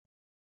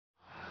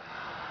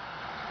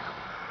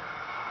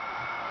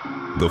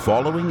The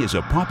following is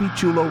a Papi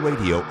Chulo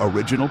Radio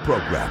original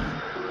program.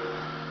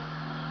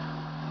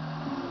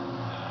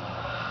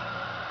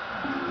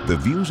 The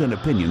views and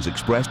opinions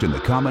expressed in the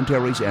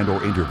commentaries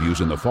and/or interviews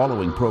in the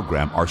following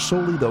program are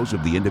solely those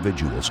of the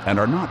individuals and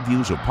are not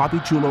views of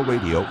Papi Chulo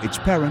Radio, its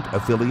parent,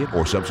 affiliate,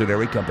 or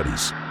subsidiary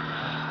companies.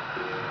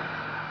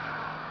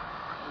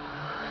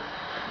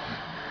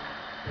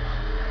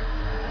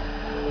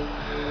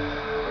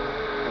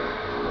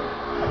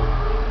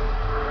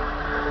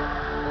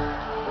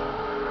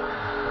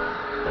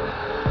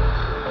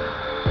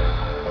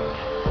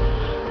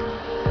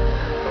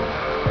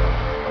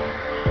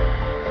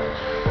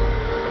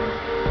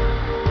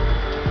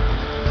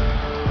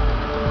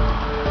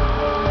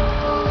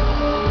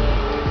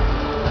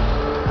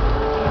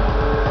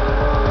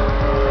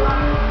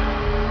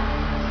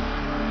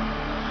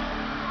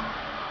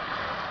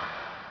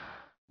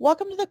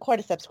 Welcome to the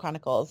Cordyceps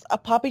Chronicles, a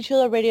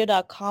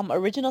PapiChuloRadio.com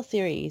original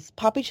series,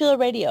 Papi Chulo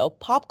Radio,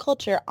 pop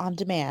culture on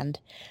demand.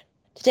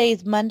 Today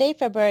is Monday,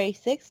 February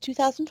 6,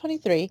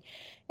 2023,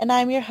 and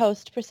I'm your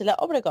host, Priscilla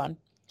Obregon.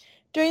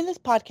 During this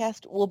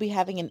podcast, we'll be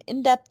having an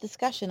in-depth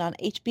discussion on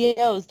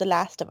HBO's The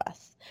Last of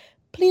Us.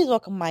 Please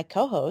welcome my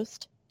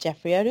co-host,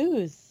 Jeffrey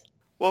Aruz.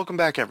 Welcome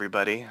back,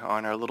 everybody,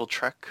 on our little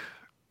trek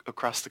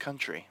across the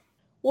country.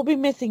 We'll be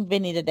missing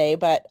Vinny today,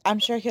 but I'm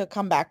sure he'll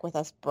come back with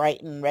us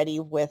bright and ready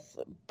with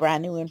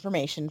brand new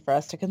information for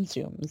us to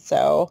consume.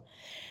 So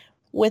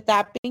with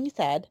that being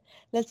said,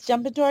 let's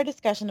jump into our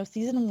discussion of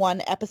Season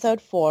 1, Episode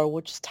 4,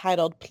 which is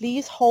titled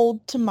Please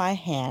Hold to My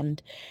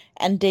Hand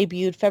and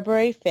debuted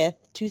February 5th,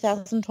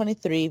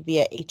 2023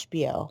 via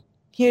HBO.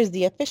 Here's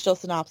the official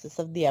synopsis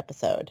of the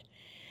episode.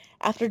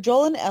 After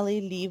Joel and Ellie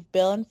leave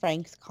Bill and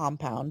Frank's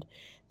compound,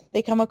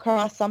 they come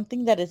across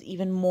something that is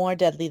even more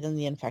deadly than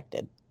the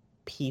infected.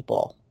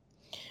 People.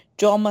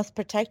 Joel must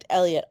protect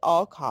Ellie at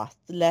all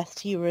costs, lest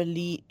he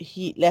relive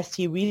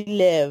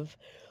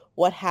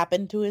what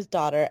happened to his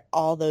daughter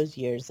all those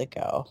years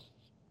ago.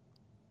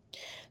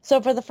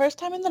 So for the first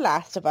time in The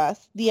Last of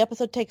Us, the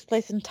episode takes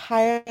place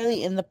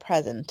entirely in the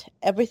present.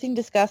 Everything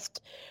discussed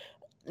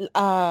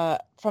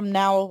from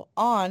now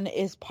on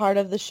is part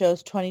of the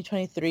show's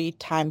 2023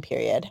 time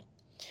period.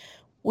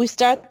 We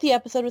start the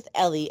episode with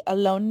Ellie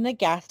alone in a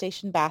gas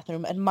station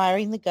bathroom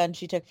admiring the gun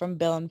she took from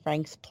Bill and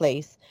Frank's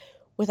place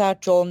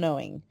without Joel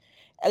knowing.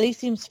 Ellie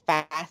seems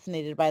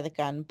fascinated by the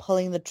gun,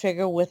 pulling the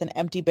trigger with an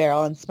empty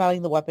barrel and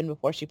smelling the weapon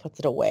before she puts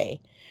it away.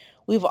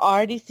 We've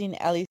already seen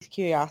Ellie's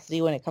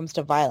curiosity when it comes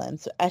to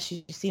violence, as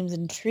she seems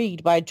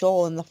intrigued by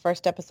Joel in the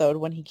first episode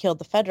when he killed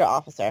the federal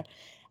officer.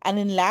 And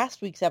in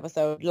last week's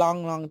episode,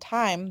 Long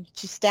Time,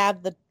 she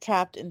stabbed the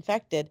trapped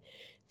infected,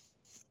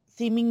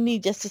 seemingly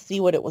just to see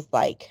what it was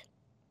like.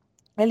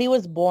 Ellie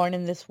was born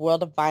in this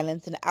world of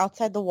violence, and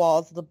outside the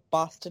walls of the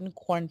Boston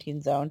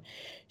quarantine zone,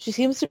 she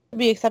seems to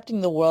be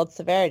accepting the world's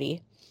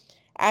severity.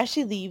 As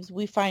she leaves,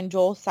 we find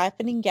Joel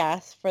siphoning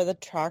gas for the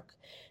truck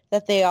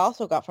that they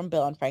also got from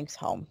Bill and Frank's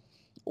home.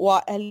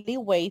 While Ellie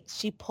waits,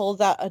 she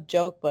pulls out a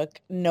joke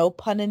book, no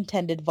pun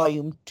intended,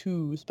 volume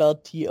 2,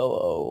 spelled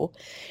T-O-O,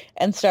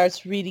 and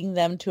starts reading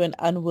them to an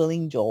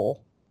unwilling Joel.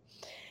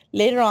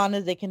 Later on,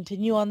 as they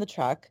continue on the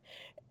truck,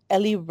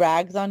 Ellie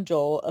rags on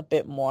Joel a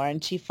bit more,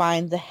 and she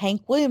finds a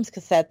Hank Williams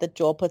cassette that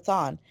Joel puts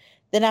on.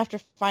 Then after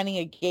finding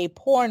a gay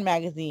porn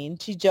magazine,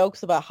 she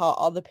jokes about how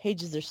all the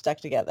pages are stuck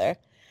together.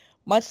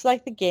 Much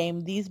like the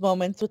game, these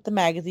moments with the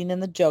magazine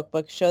and the joke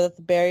book show that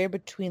the barrier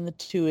between the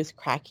two is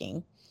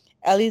cracking.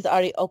 Ellie's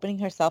already opening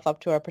herself up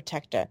to her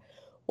protector,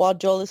 while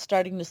Joel is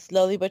starting to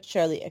slowly but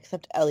surely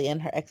accept Ellie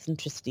and her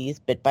eccentricities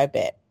bit by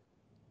bit.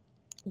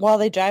 While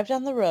they drive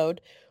down the road,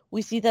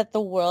 we see that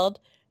the world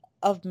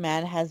of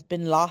man has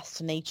been lost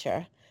to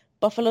nature.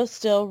 Buffalo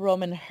still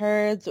roam in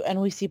herds,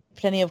 and we see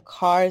plenty of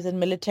cars and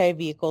military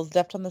vehicles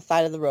left on the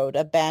side of the road,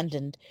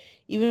 abandoned,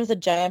 even with a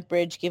giant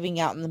bridge giving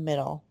out in the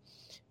middle.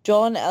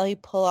 Joel and Ellie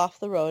pull off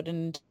the road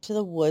and into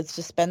the woods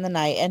to spend the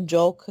night, and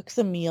Joel cooks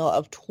a meal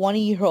of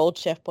 20-year-old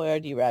Chef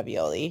Boyardee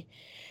ravioli.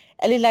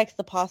 Ellie likes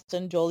the pasta,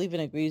 and Joel even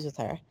agrees with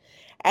her.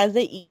 As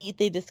they eat,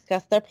 they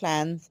discuss their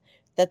plans,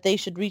 that they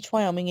should reach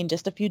Wyoming in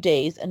just a few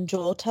days, and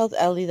Joel tells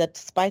Ellie that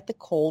despite the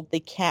cold, they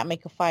can't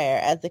make a fire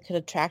as it could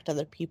attract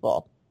other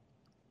people.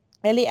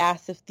 Ellie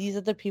asks if these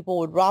other people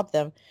would rob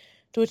them,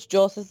 to which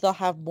Joel says they'll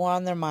have more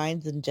on their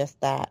minds than just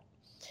that.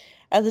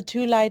 As the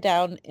two lie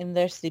down in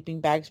their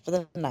sleeping bags for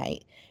the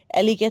night,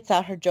 Ellie gets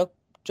out her joke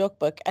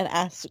book and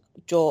asks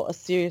Joel a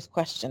serious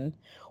question.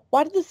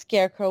 Why did the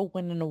Scarecrow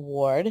win an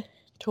award?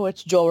 To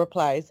which Joel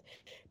replies,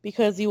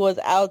 because he was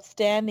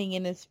outstanding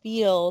in his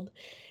field.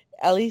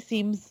 Ellie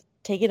seems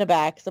taken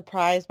aback,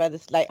 surprised by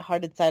this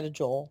light-hearted side of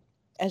Joel.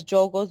 As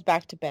Joel goes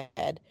back to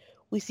bed,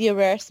 we see a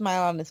rare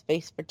smile on his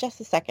face for just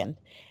a second.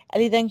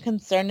 Ellie then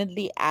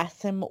concernedly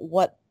asks him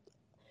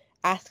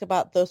ask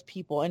about those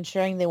people,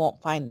 ensuring they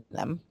won't find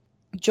them.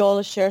 Joel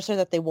assures her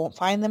that they won't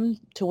find them,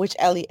 to which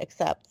Ellie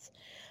accepts.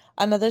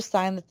 Another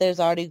sign that there's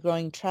already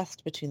growing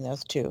trust between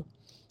those two.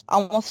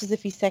 Almost as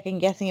if he's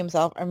second-guessing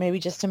himself, or maybe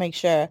just to make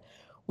sure,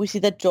 we see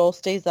that Joel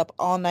stays up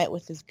all night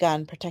with his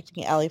gun,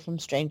 protecting Ellie from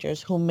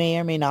strangers who may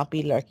or may not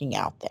be lurking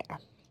out there.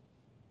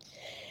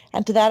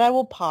 And to that I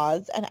will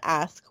pause and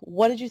ask,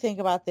 what did you think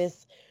about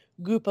this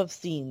group of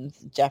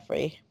scenes,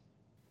 Jeffrey?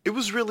 It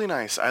was really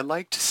nice. I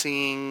liked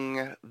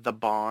seeing the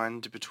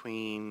bond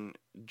between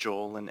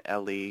Joel and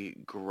Ellie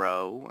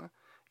grow.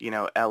 You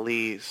know,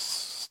 Ellie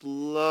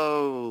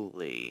slowly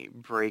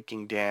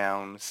breaking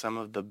down some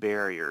of the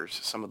barriers,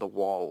 some of the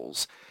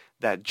walls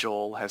that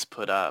Joel has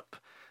put up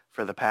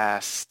for the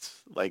past,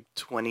 like,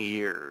 20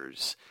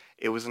 years.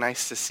 It was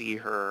nice to see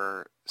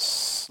her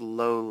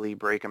slowly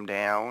break them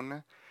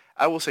down.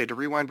 I will say, to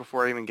rewind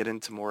before I even get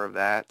into more of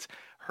that,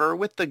 her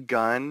with the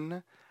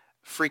gun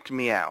freaked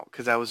me out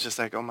because I was just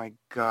like, oh my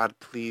God,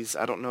 please.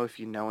 I don't know if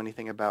you know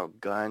anything about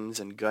guns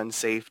and gun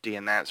safety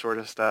and that sort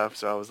of stuff.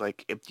 So I was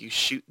like, if you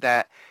shoot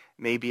that,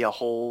 maybe a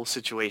whole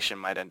situation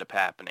might end up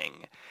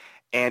happening.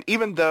 And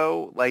even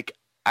though, like,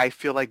 I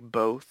feel like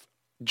both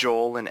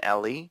Joel and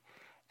Ellie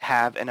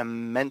have an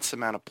immense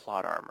amount of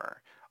plot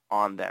armor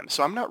on them.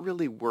 So I'm not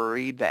really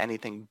worried that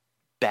anything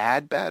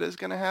bad is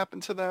going to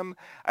happen to them.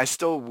 I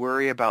still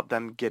worry about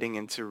them getting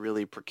into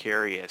really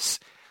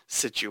precarious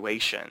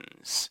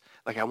situations.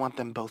 Like, I want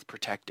them both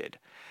protected.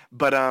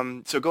 But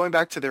so going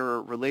back to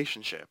their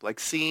relationship, like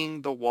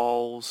seeing the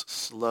walls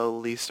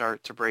slowly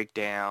start to break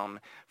down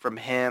from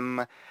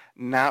him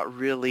not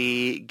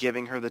really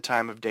giving her the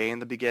time of day in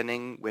the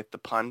beginning with the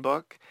pun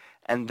book,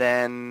 and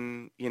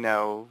then, you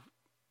know,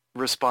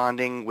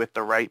 responding with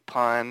the right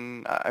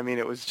pun. I mean,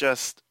 it was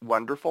just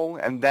wonderful.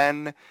 And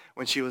then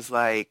when she was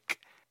like,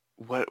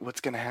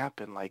 what's gonna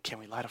happen? Like, can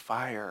we light a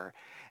fire?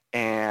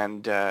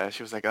 And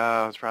she was like,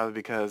 oh, it's probably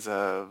because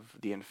of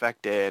the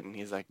infected. And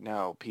he's like,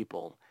 no,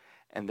 people.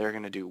 And they're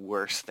going to do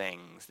worse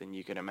things than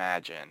you can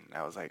imagine.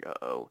 I was like,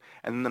 uh-oh.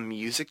 And then the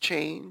music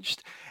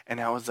changed.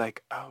 And I was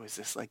like, oh, is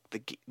this like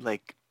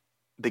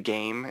the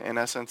game, in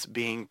essence,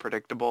 being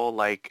predictable?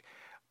 Like,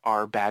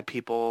 are bad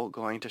people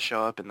going to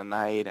show up in the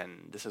night?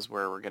 And this is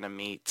where we're going to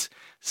meet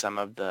some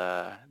of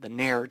the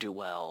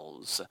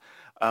ne'er-do-wells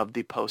of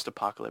the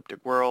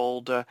post-apocalyptic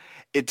world.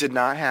 It did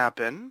not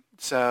happen,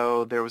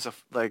 so there was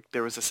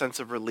a sense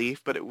of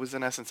relief, but it was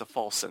in essence a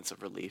false sense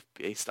of relief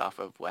based off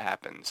of what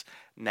happens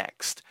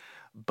next.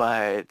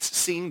 But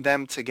seeing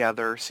them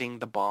together, seeing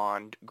the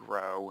bond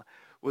grow,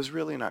 was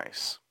really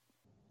nice.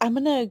 I'm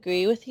gonna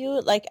agree with you.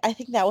 Like, I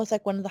think that was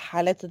like one of the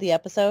highlights of the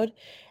episode,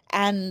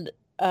 and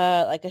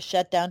like a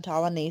shutdown to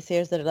all the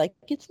naysayers that are like,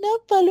 it's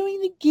not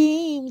following the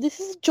game. This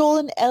is Joel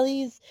and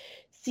Ellie's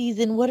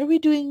season. What are we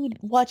doing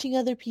watching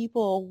other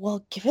people?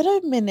 Well, give it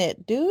a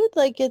minute, dude.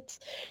 Like,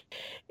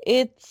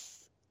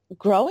 it's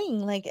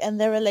growing, like, and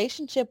their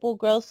relationship will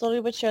grow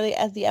slowly but surely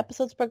as the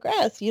episodes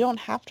progress. You don't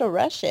have to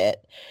rush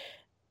it.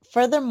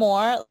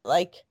 Furthermore,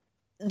 like,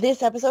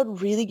 this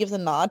episode really gives a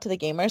nod to the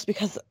gamers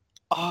because,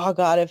 oh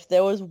God, if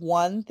there was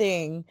one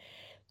thing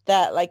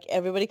that like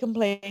everybody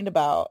complained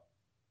about,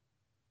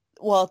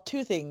 well,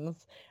 two things.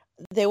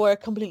 They were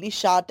completely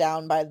shot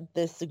down by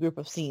this group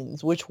of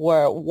scenes, which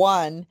were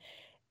one,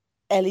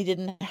 Ellie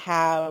didn't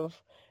have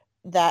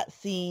that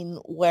scene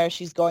where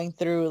she's going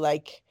through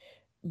like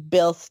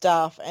Bill's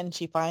stuff and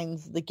she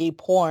finds the gay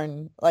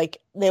porn.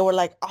 Like, they were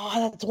like,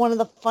 oh, that's one of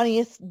the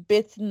funniest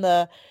bits in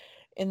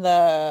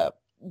the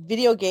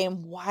video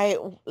game. Why?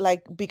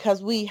 Like,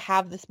 because we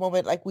have this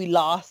moment, like, we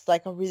lost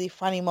like a really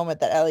funny moment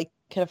that Ellie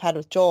could have had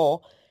with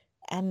Joel,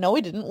 and no,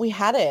 we didn't. We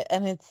had it,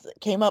 and it's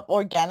came up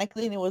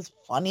organically, and it was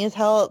funny as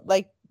hell,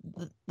 like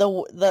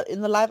the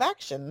in the live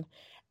action.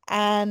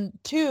 And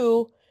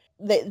two,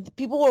 the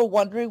people were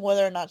wondering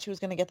whether or not she was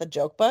going to get the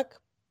joke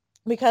book,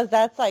 because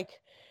that's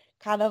like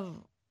kind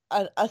of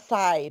a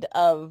side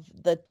of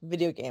the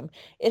video game.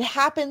 It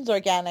happens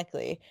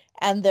organically,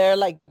 and there are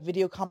like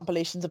video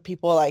compilations of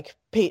people like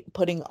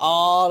putting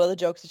all of the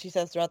jokes that she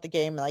says throughout the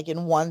game like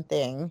in one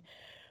thing.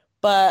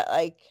 But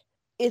like,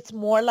 it's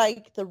more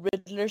like the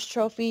Riddler's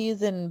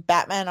trophies in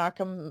Batman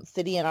Arkham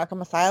City and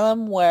Arkham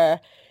Asylum, where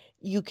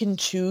you can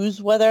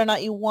choose whether or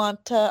not you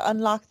want to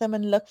unlock them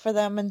and look for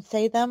them and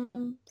say them.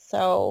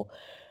 So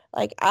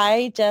like,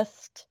 I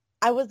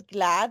was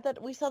glad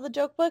that we saw the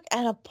joke book,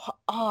 and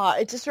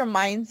it just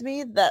reminds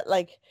me that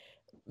like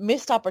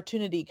missed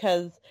opportunity,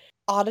 because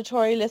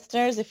auditory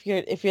listeners, if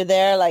you're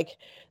there, like,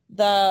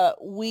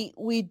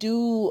 we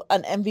do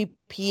an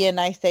MVP, and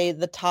I say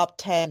the top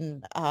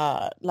 10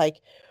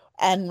 like,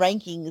 and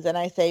rankings, and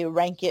I say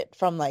rank it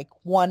from like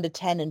 1 to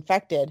 10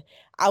 infected.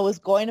 I was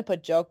going to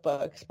put joke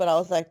books, but I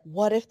was like,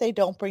 what if they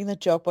don't bring the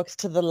joke books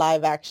to the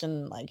live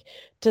action, like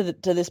to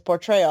this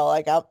portrayal?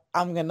 Like,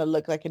 I'm gonna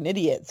look like an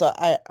idiot, so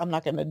I'm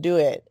not gonna do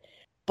it.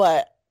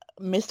 But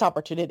missed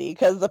opportunity,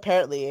 because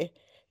apparently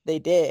they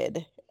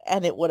did,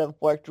 and it would have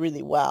worked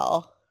really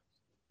well.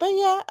 But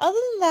yeah, other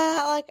than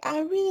that, like, I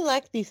really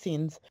like these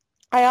scenes.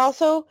 I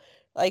also,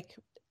 like,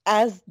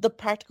 as the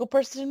practical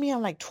person in me,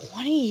 I'm like,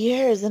 20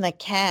 years in a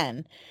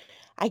can.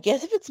 I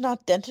guess if it's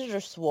not dented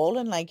or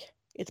swollen, like,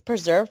 it's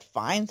preserved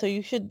fine, so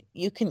you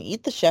can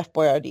eat the Chef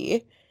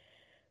Boyardee.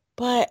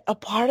 But a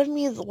part of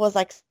me was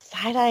like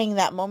side-eyeing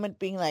that moment,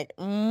 being like,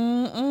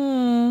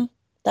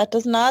 that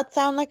does not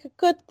sound like a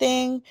good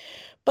thing.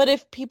 But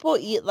if people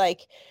eat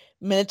like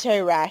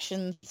military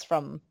rations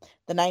from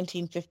the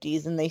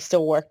 1950s, and they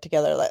still work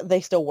together. Like,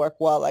 they still work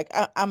well. Like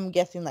I'm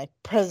guessing like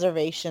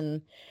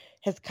preservation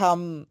has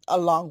come a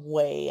long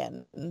way,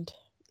 and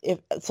if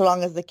so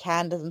long as the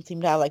can doesn't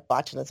seem to have like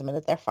botulism in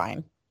it, they're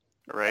fine.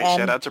 Right?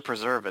 Shout And out to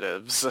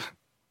preservatives.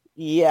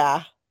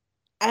 yeah,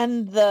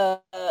 and the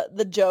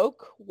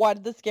joke, why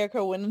did the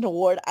scarecrow win an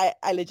award?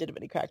 I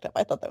legitimately cracked up.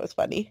 I thought that was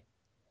funny.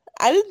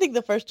 I didn't think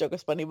the first joke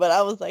was funny, but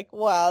I was like,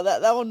 wow,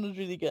 that one was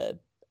really good.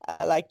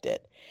 I liked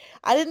it.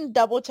 I didn't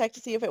double check to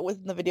see if it was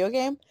in the video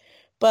game,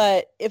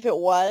 but if it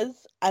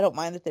was, I don't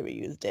mind that they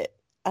reused it.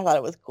 I thought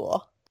it was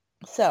cool.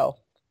 So,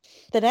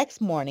 the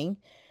next morning,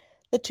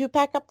 the two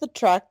pack up the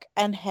truck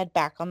and head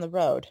back on the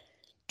road,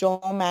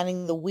 Joel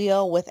manning the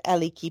wheel with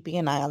Ellie keeping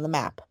an eye on the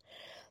map.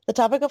 The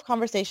topic of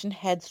conversation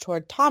heads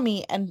toward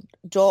Tommy, and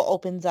Joel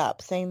opens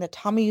up, saying that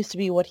Tommy used to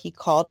be what he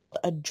called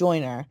a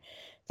joiner,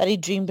 that he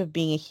dreamed of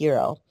being a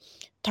hero.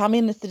 Tommy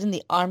enlisted in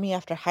the army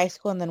after high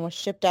school and then was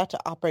shipped out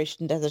to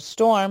Operation Desert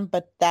Storm,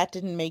 but that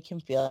didn't make him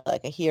feel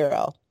like a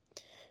hero.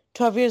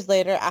 12 years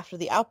later, after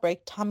the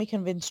outbreak, Tommy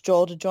convinced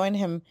Joel to join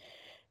him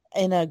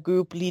in a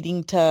group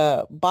leading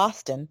to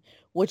Boston,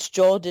 which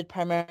Joel did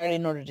primarily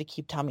in order to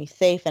keep Tommy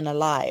safe and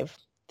alive.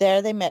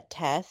 There they met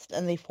Tess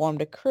and they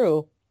formed a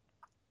crew.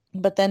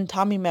 But then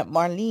Tommy met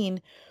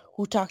Marlene,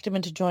 who talked him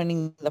into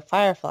joining the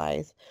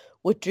Fireflies,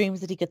 with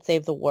dreams that he could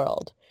save the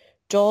world.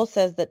 Joel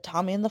says that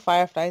Tommy and the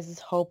Fireflies'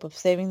 hope of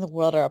saving the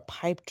world are a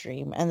pipe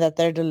dream and that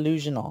they're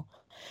delusional.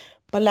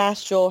 But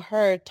last Joel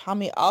heard,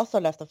 Tommy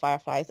also left the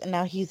Fireflies and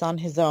now he's on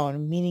his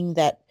own, meaning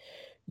that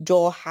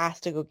Joel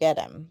has to go get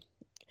him.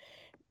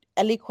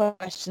 Ellie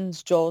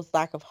questions Joel's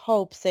lack of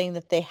hope, saying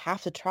that they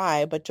have to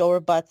try, but Joel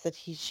rebuts that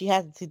she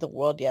hasn't seen the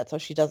world yet, so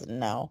she doesn't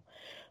know.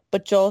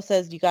 But Joel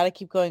says you got to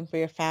keep going for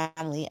your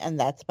family, and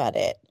that's about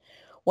it.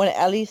 When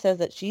Ellie says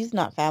that she's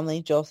not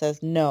family, Joel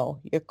says, no,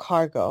 you're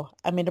cargo.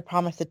 I made a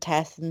promise to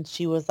Tess, and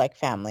she was like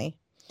family.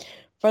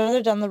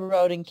 Further down the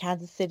road in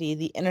Kansas City,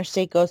 the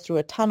interstate goes through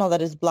a tunnel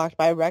that is blocked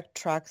by wrecked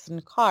trucks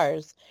and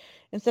cars.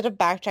 Instead of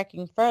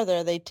backtracking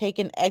further, they take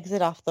an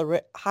exit off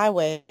the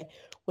highway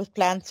with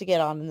plans to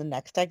get on in the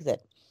next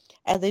exit.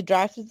 As they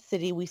drive through the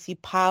city, we see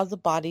piles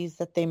of bodies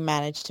that they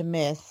managed to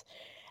miss,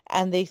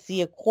 and they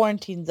see a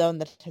quarantine zone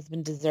that has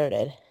been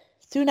deserted.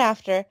 Soon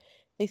after,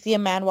 they see a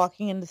man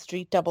walking in the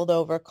street doubled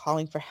over,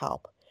 calling for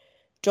help.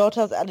 Joel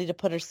tells Ellie to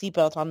put her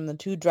seatbelt on, and the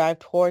two drive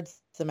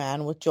towards the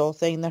man, with Joel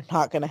saying they're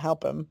not going to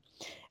help him.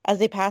 As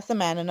they pass the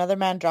man, another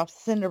man drops a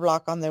cinder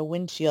block on their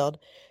windshield.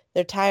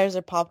 Their tires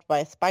are popped by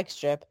a spike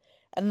strip,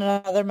 and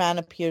another man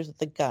appears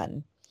with a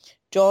gun.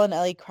 Joel and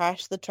Ellie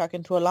crash the truck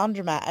into a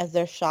laundromat as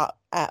they're shot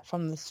at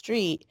from the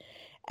street,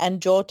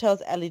 and Joel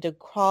tells Ellie to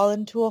crawl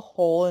into a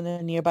hole in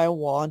a nearby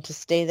wall and to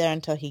stay there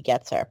until he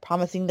gets her,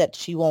 promising that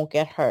she won't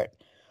get hurt.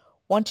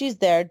 Once she's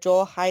there,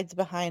 Joel hides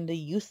behind a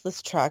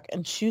useless truck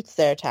and shoots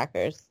their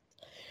attackers.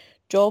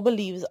 Joel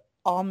believes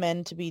all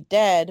men to be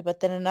dead, but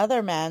then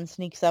another man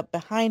sneaks up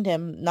behind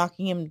him,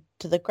 knocking him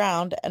to the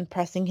ground and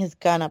pressing his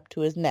gun up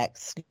to his neck,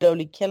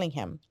 slowly killing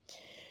him.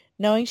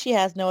 Knowing she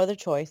has no other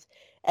choice,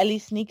 Ellie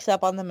sneaks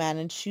up on the man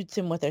and shoots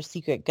him with her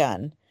secret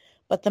gun.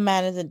 But the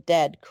man isn't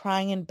dead,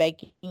 crying and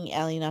begging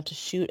Ellie not to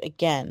shoot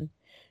again.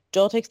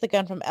 Joel takes the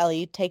gun from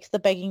Ellie, takes the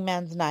begging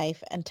man's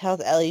knife, and tells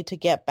Ellie to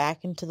get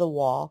back into the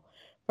wall.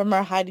 From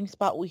her hiding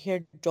spot, we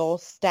hear Joel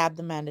stab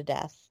the man to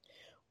death.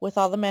 With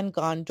all the men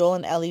gone, Joel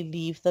and Ellie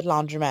leave the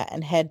laundromat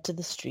and head to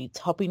the streets,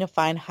 hoping to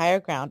find higher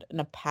ground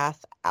and a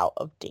path out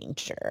of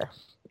danger.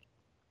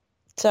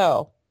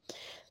 So,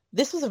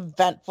 this was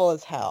eventful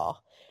as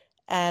hell.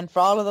 And for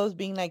all of those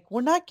being like,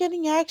 we're not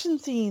getting action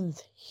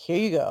scenes, here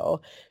you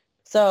go.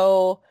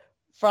 So,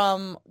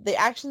 from the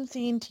action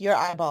scene to your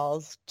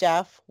eyeballs,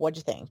 Jeff, what'd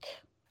you think?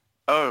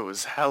 Oh, it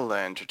was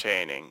hella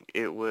entertaining.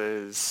 It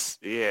was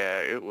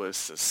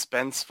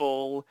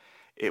suspenseful.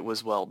 It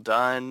was well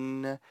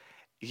done.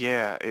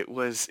 Yeah, it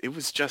was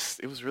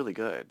really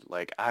good.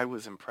 Like, I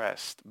was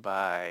impressed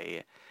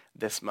by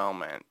this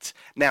moment.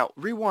 Now,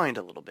 rewind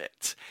a little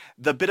bit.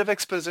 The bit of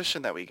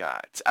exposition that we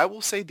got. I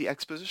will say the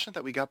exposition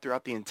that we got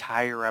throughout the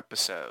entire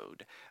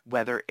episode,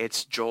 whether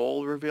it's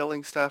Joel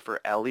revealing stuff or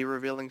Ellie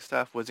revealing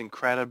stuff, was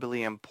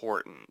incredibly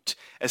important.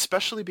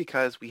 Especially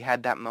because we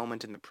had that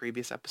moment in the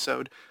previous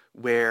episode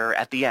where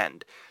at the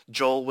end,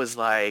 Joel was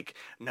like,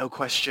 no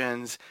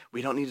questions,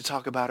 we don't need to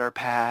talk about our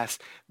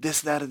past,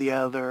 this, that, or the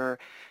other.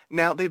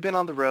 Now, they've been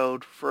on the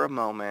road for a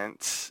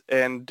moment,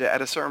 and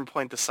at a certain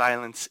point, the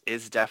silence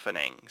is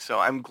deafening. So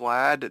I'm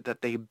glad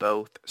that they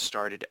both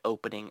started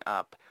opening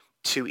up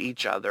to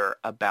each other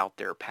about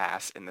their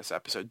past in this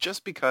episode,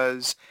 just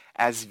because,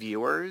 as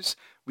viewers,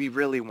 we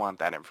really want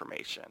that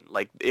information.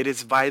 Like, it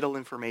is vital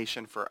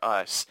information for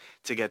us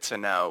to get to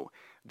know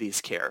these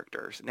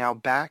characters. Now,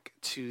 back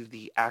to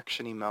the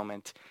actiony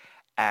moment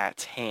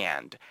at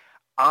hand.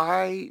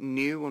 I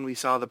knew when we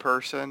saw the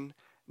person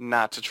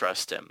not to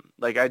trust him.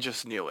 Like, I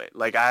just knew it.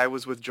 Like, I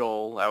was with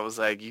Joel. I was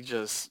like, you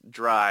just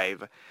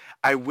drive.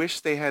 I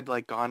wish they had,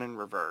 like, gone in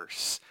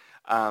reverse.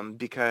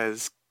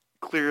 Because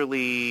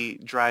clearly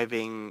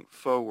driving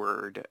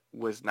forward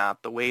was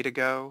not the way to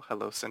go.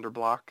 Hello,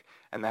 Cinderblock,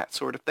 and that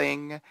sort of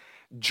thing.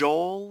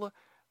 Joel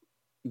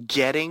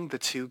getting the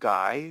two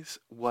guys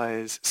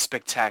was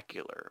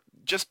spectacular.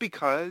 Just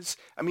because,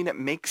 I mean, it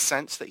makes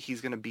sense that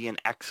he's going to be an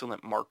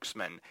excellent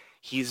marksman.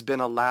 He's been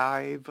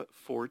alive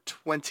for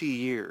 20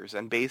 years,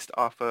 and based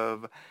off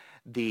of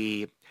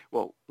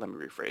well, let me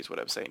rephrase what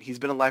I was saying. He's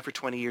been alive for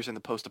 20 years in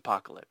the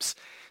post-apocalypse.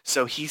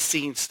 So he's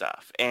seen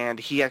stuff, and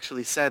he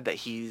actually said that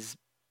he's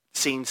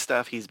seen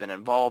stuff, he's been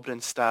involved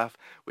in stuff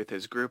with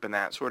his group and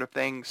that sort of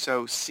thing.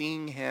 So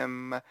seeing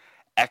him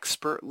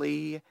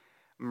expertly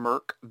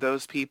murk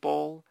those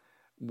people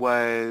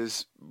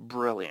was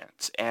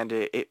brilliant, and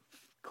it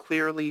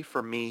clearly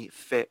for me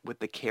fit with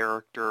the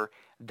character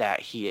that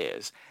he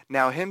is.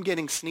 Now him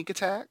getting sneak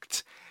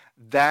attacked,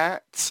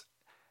 that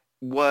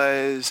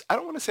was, I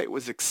don't want to say it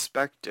was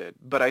expected,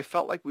 but I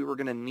felt like we were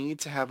going to need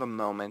to have a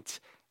moment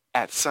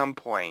at some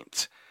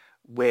point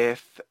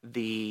with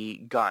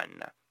the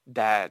gun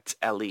that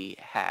Ellie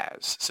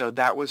has. So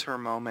that was her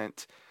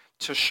moment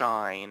to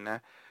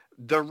shine.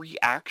 The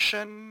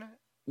reaction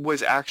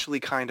was actually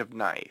kind of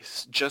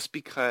nice, just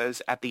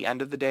because at the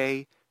end of the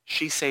day,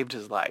 she saved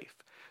his life.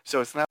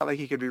 So it's not like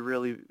he could be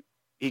really,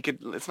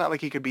 it's not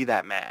like he could be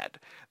that mad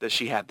that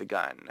she had the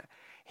gun.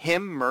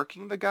 Him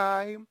murking the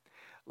guy,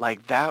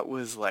 like, that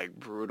was, like,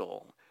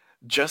 brutal.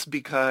 Just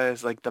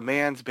because, like, the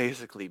man's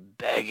basically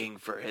begging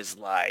for his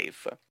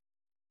life.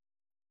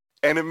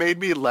 And it made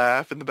me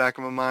laugh in the back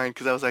of my mind,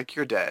 because I was like,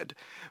 you're dead.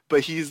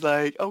 But he's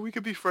like, oh, we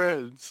could be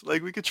friends.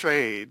 Like, we could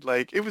trade.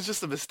 Like, it was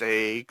just a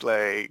mistake.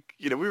 Like,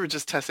 you know, we were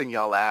just testing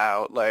y'all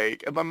out.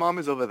 Like, and my mom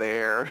is over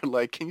there.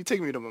 Like, can you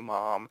take me to my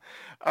mom?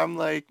 I'm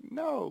like,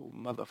 no,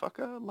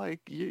 motherfucker.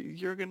 Like,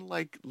 you're going to,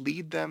 like,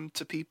 lead them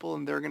to people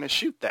and they're going to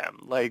shoot them.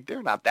 Like,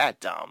 they're not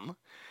that dumb.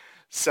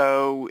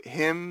 So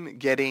him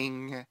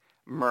getting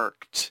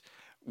murked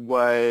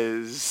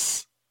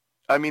was,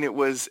 I mean, it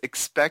was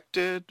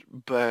expected,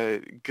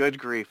 but good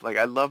grief. Like,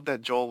 I love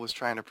that Joel was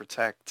trying to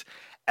protect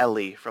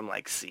Ellie from,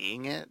 like,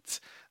 seeing it.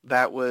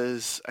 That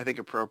was, I think,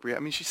 appropriate. I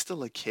mean, she's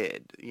still a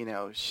kid, you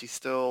know.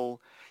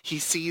 He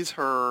sees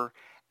her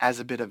as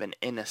a bit of an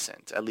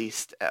innocent, at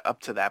least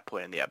up to that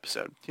point in the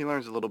episode. He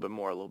learns a little bit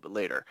more a little bit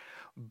later.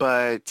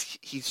 But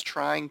he's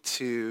trying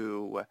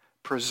to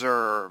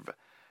preserve,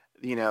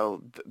 you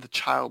know, the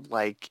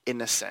childlike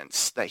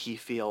innocence that he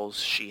feels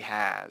she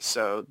has.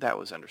 So that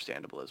was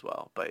understandable as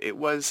well. But it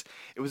was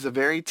a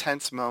very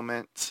tense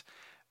moment,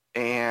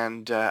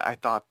 and I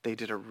thought they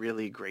did a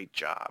really great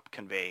job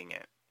conveying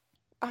it.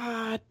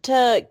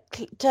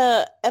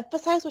 To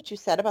emphasize what you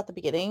said about the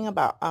beginning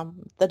about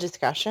the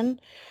discussion,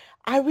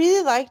 I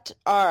really liked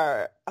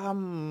our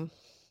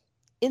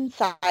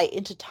insight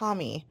into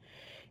Tommy,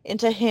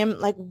 into him.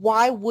 Like,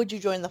 why would you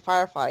join the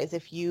Fireflies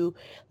if you're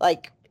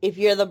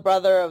the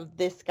brother of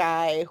this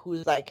guy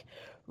who's, like,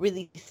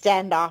 really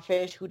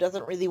standoffish, who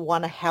doesn't really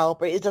want to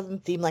help, or it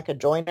doesn't seem like a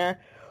joiner?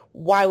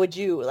 Why would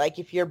you? Like,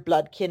 if you're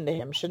blood kin to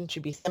him, shouldn't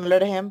you be similar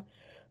to him?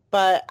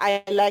 But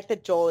I like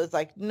that Joel is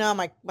like, no,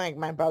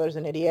 my brother's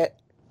an idiot,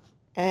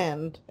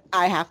 and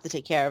I have to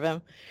take care of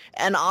him.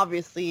 And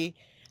obviously,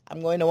 I'm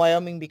going to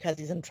Wyoming because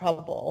he's in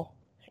trouble.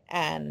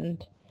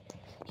 And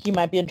he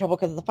might be in trouble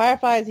because of the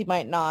Fireflies, he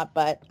might not,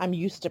 but I'm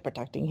used to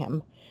protecting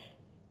him.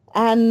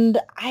 And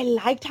I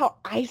liked how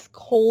ice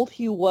cold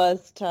he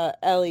was to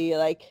Ellie,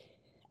 like,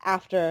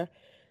 after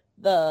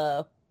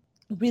the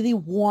really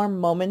warm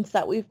moments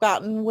that we've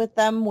gotten with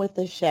them, with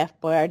the Chef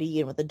Boyardee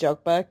and with the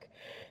joke book.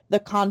 The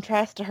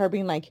contrast to her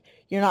being like,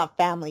 you're not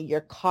family,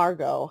 you're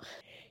cargo.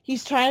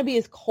 He's trying to be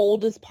as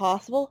cold as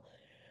possible,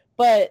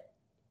 but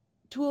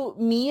to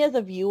me as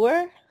a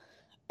viewer,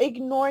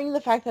 ignoring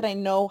the fact that I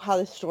know how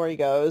this story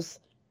goes,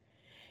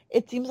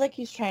 it seems like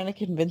he's trying to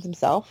convince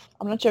himself.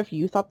 I'm not sure if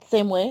you thought the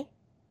same way.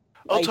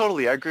 Oh,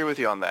 totally. I agree with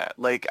you on that.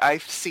 Like, I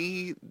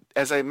see,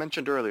 as I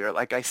mentioned earlier,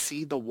 like, I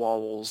see the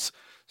walls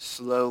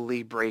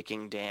slowly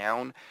breaking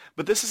down.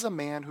 But this is a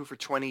man who for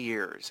 20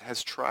 years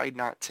has tried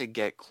not to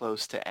get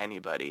close to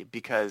anybody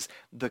because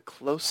the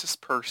closest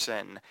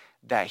person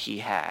that he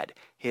had,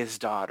 his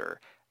daughter,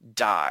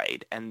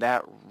 died, and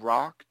that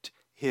rocked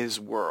his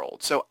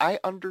world. So I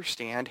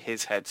understand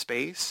his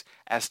headspace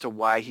as to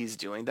why he's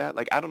doing that.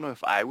 Like, I don't know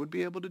if I would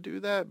be able to do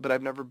that, but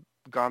I've never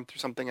gone through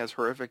something as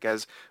horrific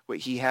as what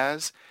he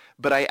has.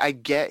 But I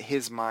get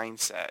his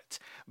mindset.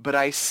 But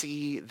I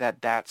see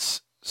that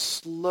that's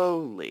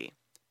slowly,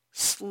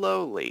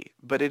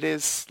 but it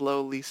is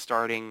slowly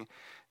starting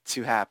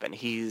to happen.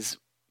 He's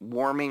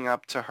warming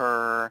up to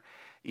her.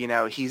 You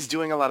know, he's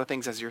doing a lot of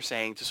things, as you're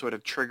saying, to sort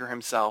of trigger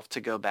himself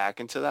to go back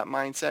into that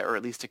mindset, or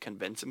at least to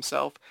convince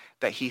himself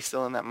that he's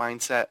still in that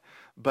mindset.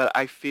 But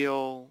I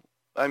feel,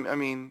 I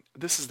mean,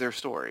 this is their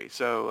story.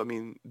 So, I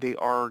mean, they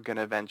are going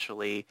to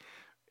eventually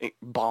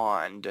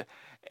bond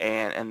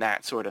and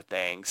that sort of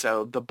thing.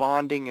 So the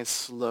bonding is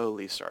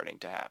slowly starting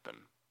to happen.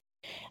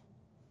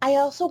 I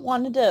also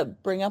wanted to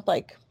bring up,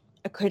 like,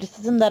 a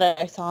criticism that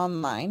I saw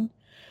online,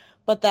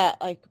 but that,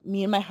 like,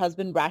 me and my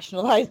husband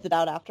rationalized it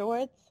out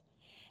afterwards.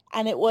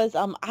 And it was,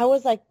 I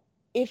was like,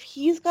 if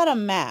he's got a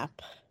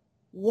map,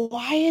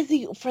 why is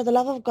he, for the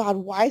love of God,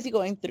 why is he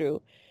going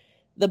through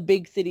the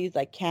big cities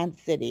like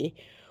Kansas City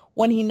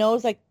when he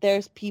knows like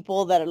there's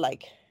people that are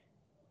like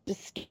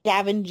just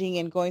scavenging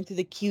and going through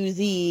the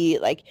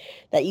QZ like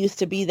that used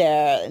to be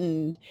there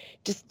and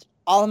just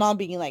all in all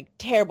being like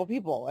terrible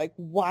people. Like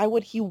why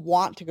would he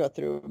want to go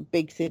through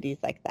big cities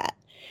like that?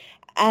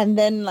 And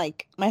then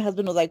like my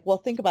husband was like, well,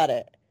 think about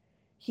it.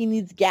 He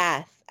needs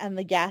gas and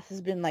the gas has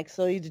been like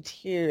slowly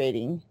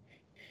deteriorating.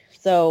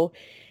 So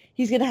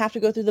he's going to have to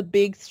go through the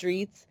big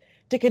streets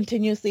to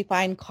continuously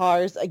find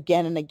cars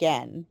again and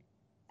again,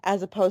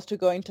 as opposed to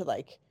going to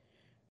like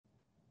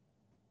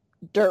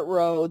dirt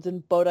roads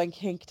and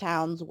podunk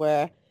towns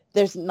where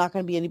there's not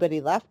going to be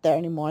anybody left there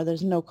anymore.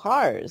 There's no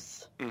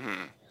cars.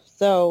 Mm-hmm.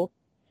 So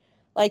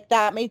like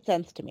that made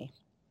sense to me.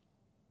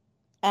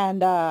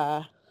 And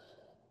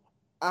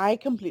I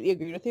completely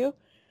agree with you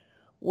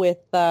with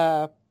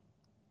the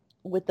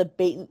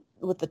bait,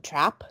 with the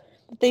trap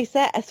that they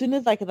set. As soon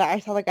as like I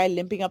saw the guy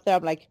limping up there,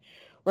 I'm like,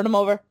 run him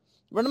over.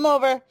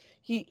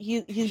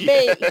 He's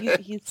bait.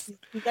 Yes.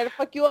 He's there to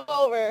fuck you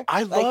over.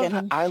 I Like,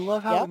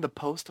 love how yeah. in the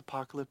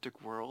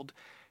post-apocalyptic world,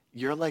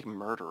 you're like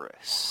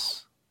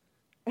murderous.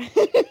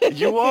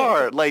 You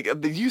are. Like,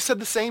 you said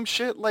the same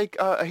shit like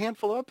a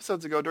handful of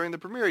episodes ago during the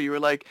premiere. You were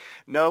like,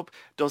 nope,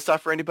 don't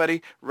stop for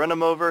anybody. Run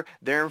them over.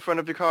 They're in front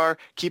of your car.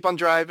 Keep on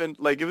driving.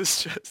 Like, it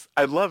was just,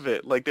 I love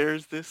it. Like,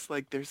 there's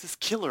this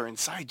killer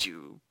inside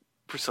you,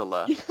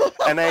 Priscilla.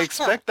 And I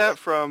expect that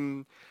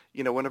from,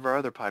 one of our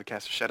other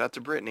podcasters. Shout out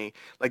to Brittany.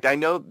 Like, I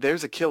know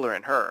there's a killer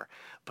in her,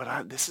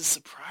 but this is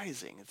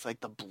surprising. It's like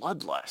the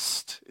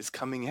bloodlust is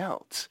coming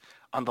out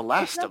on The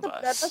Last of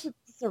Us. That's a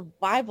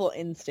survival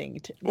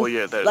instinct. Well,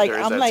 yeah, there is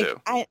I'm that like,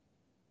 too.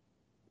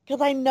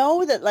 Because I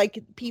know that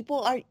like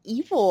people are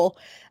evil,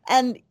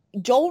 and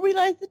Joel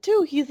realized it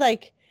too. He's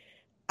like,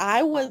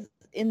 I was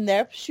in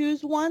their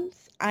shoes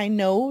once. I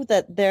know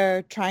that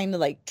they're trying to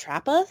like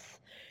trap us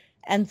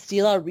and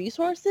steal our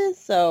resources,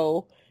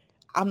 so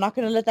I'm not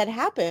going to let that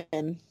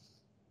happen.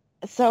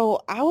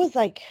 So I was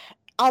like,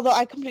 although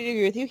I completely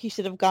agree with you, he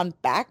should have gone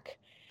back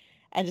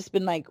and just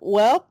been like,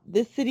 well,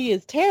 this city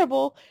is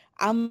terrible.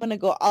 I'm going to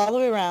go all the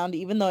way around,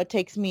 even though it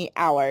takes me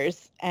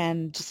hours,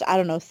 and just, I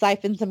don't know,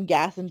 siphon some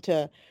gas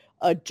into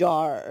a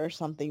jar or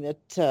something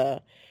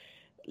to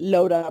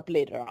load up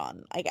later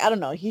on. Like, I don't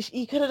know.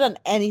 He could have done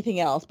anything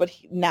else, but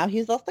now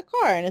he's lost the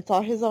car, and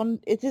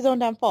it's his own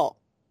damn fault.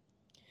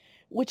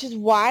 Which is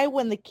why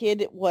when the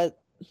kid was,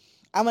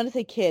 I'm going to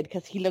say kid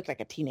because he looked like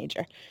a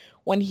teenager.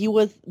 When he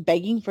was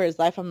begging for his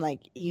life, I'm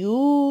like,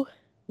 you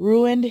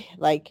ruined,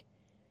 like,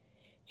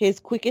 his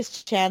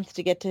quickest chance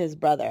to get to his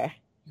brother.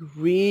 You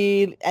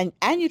really, and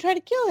you try to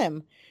kill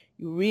him.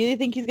 You really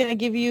think he's gonna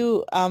give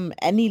you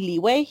any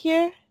leeway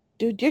here?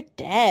 Dude, you're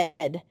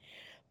dead.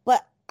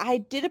 But I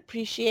did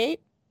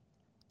appreciate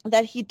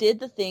that he did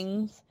the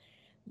things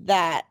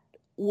that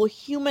will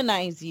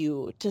humanize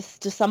you to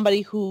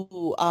somebody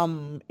who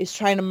is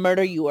trying to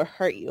murder you or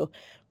hurt you.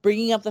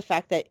 Bringing up the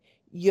fact that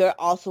you're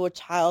also a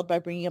child by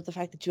bringing up the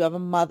fact that you have a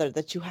mother,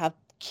 that you have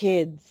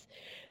kids,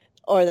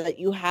 or that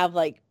you have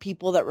like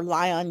people that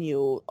rely on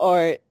you,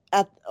 or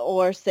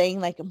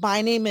saying like,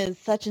 my name is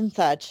such and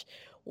such,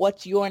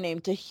 what's your name,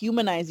 to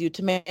humanize you,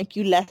 to make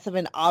you less of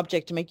an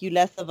object, to make you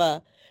less of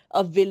a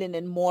villain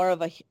and more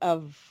of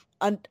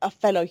a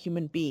fellow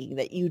human being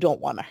that you don't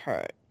want to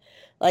hurt.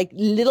 Like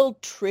little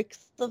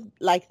tricks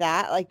like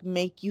that, like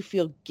make you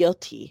feel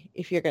guilty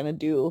if you're gonna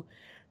do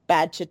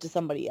bad shit to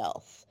somebody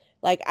else.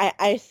 Like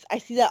I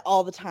see that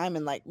all the time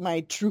in like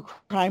my true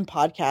crime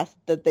podcast,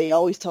 that they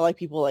always tell like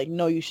people like,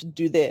 no, you should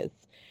do this.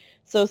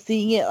 So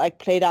seeing it like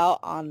played out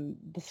on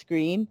the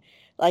screen,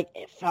 like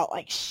it felt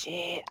like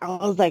shit. I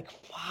was like,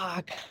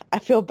 fuck, I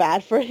feel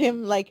bad for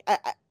him. Like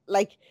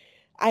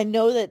I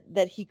know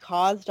that he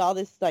caused all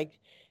this like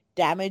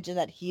damage and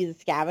that he's a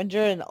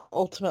scavenger and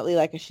ultimately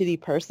like a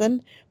shitty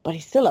person, but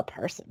he's still a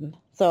person.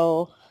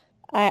 So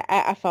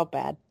I felt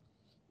bad.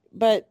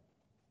 But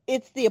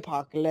it's the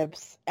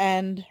apocalypse,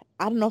 and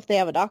I don't know if they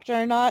have a doctor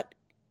or not,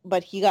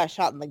 but he got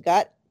shot in the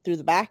gut through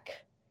the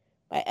back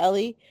by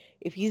Ellie.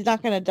 If he's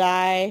not going to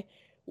die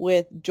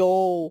with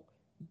Joel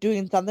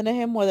doing something to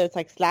him, whether it's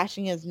like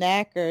slashing his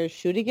neck or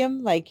shooting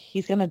him, like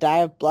he's going to die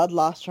of blood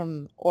loss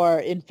from or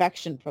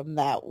infection from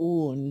that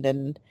wound.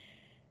 And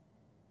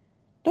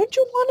don't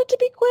you want it to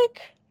be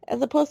quick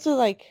as opposed to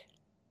like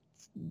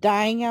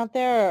dying out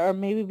there or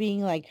maybe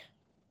being like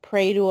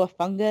prey to a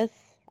fungus?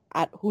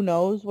 Who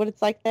knows what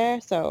it's like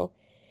there. So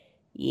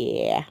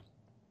yeah.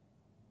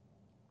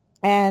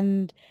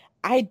 And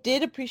I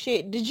did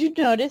appreciate, did you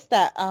notice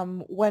that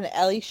when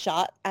Ellie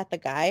shot at the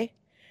guy,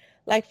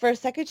 like for a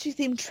second she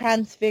seemed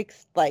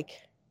transfixed, like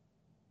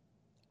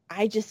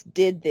I just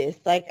did this,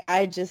 like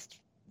I just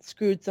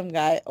screwed some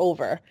guy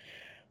over.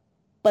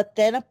 But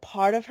then a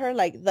part of her,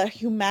 like the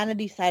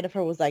humanity side of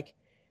her was like,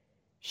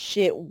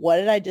 shit, what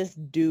did I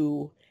just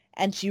do?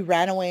 And she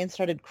ran away and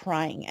started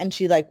crying, and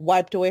she like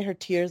wiped away her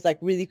tears like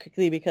really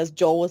quickly because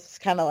Joel was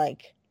kind of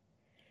like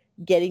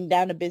getting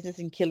down to business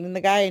and killing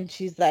the guy, and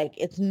she's like,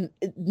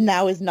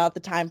 now is not the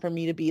time for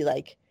me to be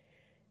like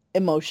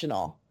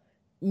emotional,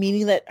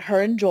 meaning that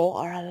her and Joel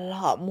are a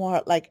lot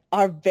more like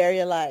are very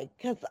alike.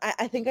 Because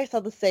I think I saw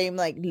the same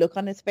like look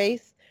on his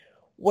face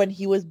when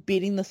he was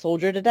beating the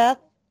soldier to death,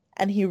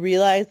 and he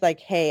realized like,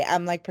 hey,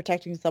 I'm like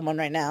protecting someone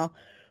right now,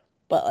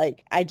 but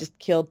like I just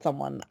killed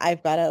someone.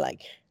 I've got to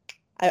like,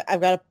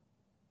 I've got to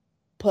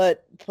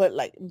put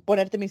like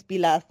ponerte mis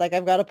pilas. Like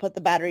I've got to put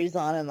the batteries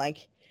on and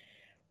like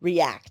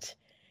react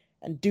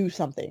and do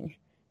something.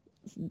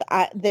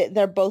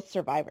 They're both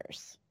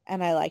survivors,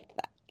 and I liked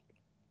that.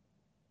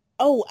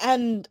 Oh,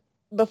 and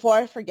before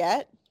I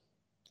forget,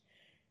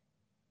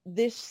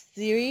 this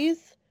series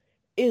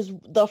is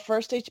the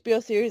first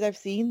HBO series I've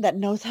seen that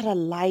knows how to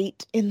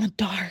light in the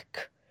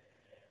dark.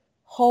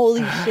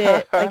 Holy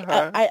shit. Like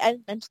I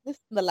mentioned this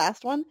in the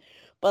last one,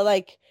 but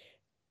like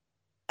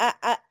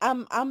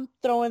I'm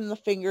throwing the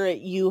finger at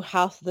you,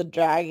 House of the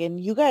Dragon.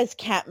 You guys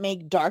can't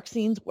make dark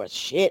scenes worth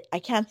shit. I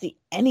can't see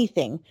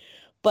anything.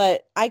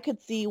 But I could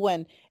see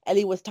when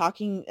Ellie was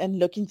talking and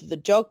looking through the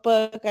joke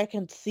book. I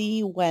can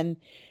see when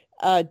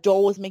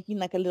Joel was making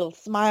like a little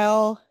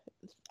smile.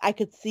 I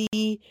could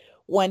see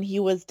when he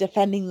was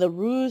defending the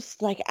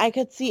roost. Like I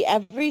could see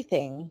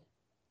everything,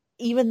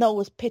 even though it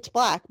was pitch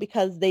black,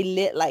 because they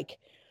lit like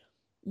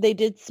they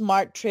did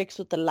smart tricks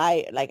with the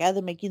light, like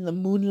either making the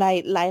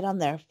moonlight light on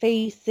their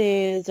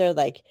faces or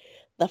like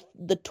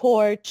the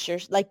torch or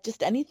like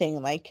just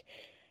anything. Like,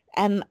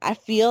 and I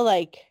feel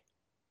like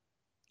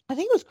I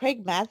think it was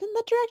Craig Mazin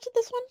that directed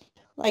this one.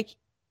 Like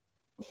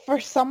for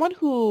someone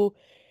who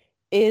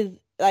is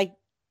like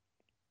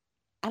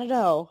I don't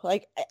know,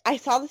 like I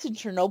saw this in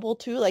Chernobyl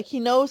too. Like he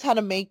knows how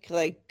to make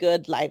like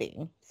good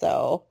lighting.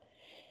 So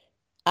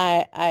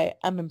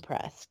I'm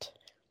impressed.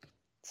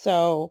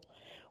 So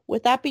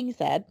with that being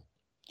said,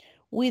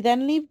 we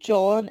then leave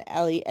Joel and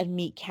Ellie and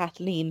meet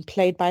Kathleen,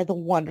 played by the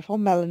wonderful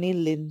Melanie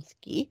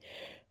Lynskey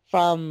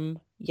from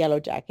Yellow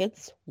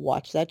Jackets.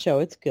 Watch that show,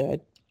 it's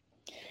good.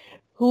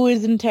 Who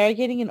is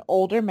interrogating an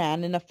older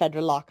man in a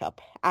federal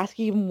lockup,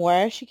 asking him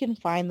where she can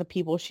find the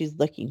people she's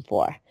looking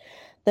for.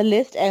 The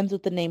list ends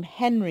with the name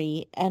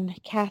Henry, and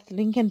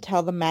Kathleen can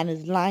tell the man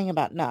is lying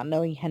about not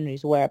knowing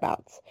Henry's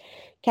whereabouts.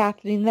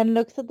 Kathleen then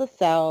looks at the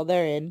cell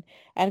they're in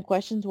and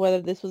questions whether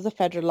this was a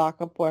federal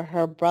lockup where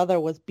her brother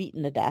was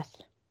beaten to death.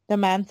 The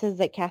man says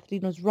that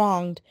Kathleen was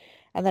wronged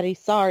and that he's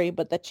sorry,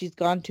 but that she's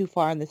gone too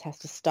far and this has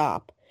to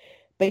stop.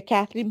 But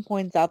Kathleen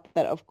points out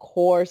that of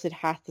course it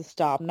has to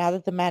stop. Now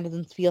that the man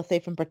doesn't feel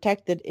safe and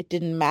protected, it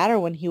didn't matter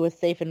when he was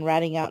safe and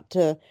ratting out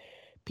to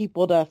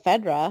people to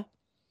Fedra.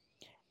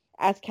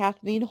 As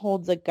Kathleen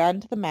holds a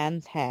gun to the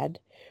man's head,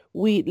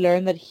 we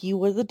learn that he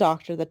was the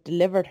doctor that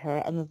delivered her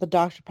and that the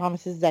doctor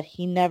promises that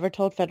he never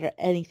told Fedra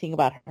anything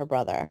about her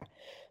brother.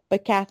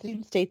 But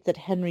Kathleen states that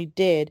Henry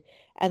did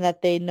and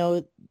that they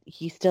know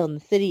he's still in the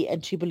city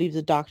and she believes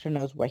the doctor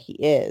knows where he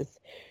is.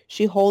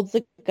 She holds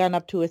the gun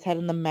up to his head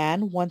and the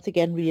man once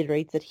again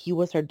reiterates that he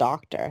was her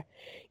doctor.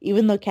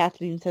 Even though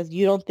Kathleen says,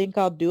 "You don't think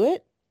I'll do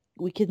it?"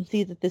 we can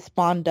see that this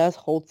bond does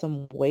hold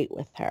some weight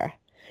with her.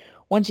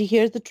 When she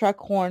hears the truck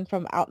horn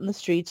from out in the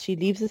streets, she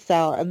leaves the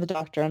cell and the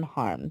doctor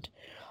unharmed.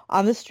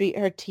 On the street,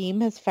 her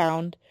team has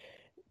found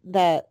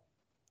the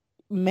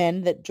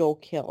men that Joel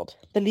killed.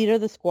 The leader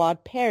of the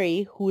squad,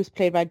 Perry, who is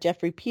played by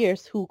Jeffrey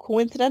Pierce, who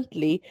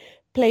coincidentally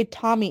played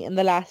Tommy in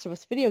the Last of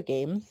Us video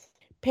games.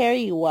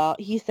 Perry, well,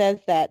 he says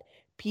that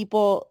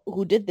people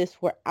who did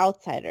this were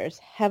outsiders,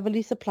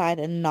 heavily supplied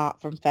and not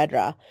from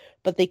Fedra,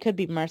 but they could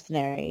be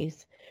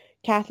mercenaries.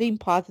 Kathleen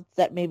posits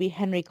that maybe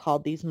Henry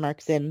called these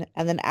mercs in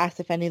and then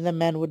asks if any of the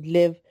men would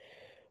live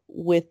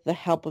with the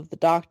help of the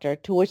doctor,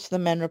 to which the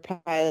men reply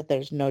that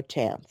there's no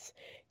chance.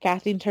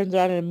 Kathleen turns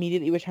around and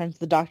immediately returns to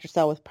the doctor's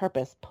cell with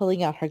purpose,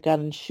 pulling out her gun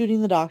and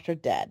shooting the doctor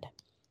dead.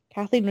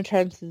 Kathleen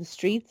returns to the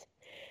streets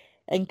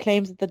and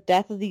claims that the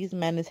death of these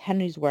men is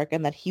Henry's work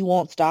and that he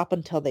won't stop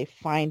until they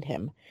find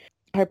him.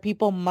 Her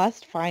people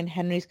must find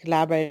Henry's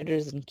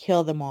collaborators and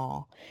kill them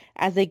all.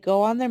 As they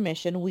go on their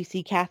mission, we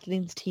see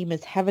Kathleen's team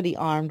is heavily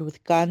armed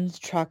with guns,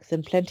 trucks,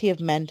 and plenty of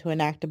men to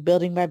enact a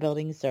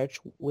building-by-building search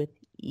with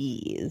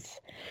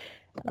ease.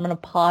 I'm going to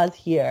pause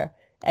here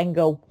and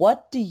go,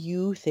 what do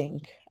you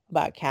think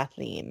about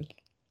Kathleen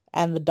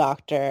and the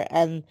doctor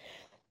and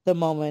the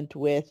moment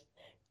with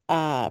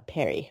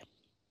Perry?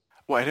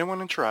 Well, I didn't want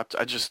to interrupt.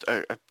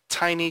 A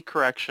tiny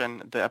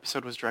correction. The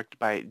episode was directed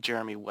by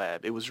Jeremy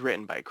Webb. It was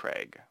written by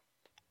Craig.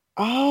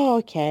 Oh,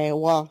 okay.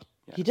 Well,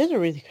 Yeah. he did a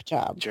really good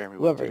job. Jeremy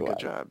Webb Whoever did a he good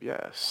was. job,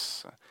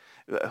 yes.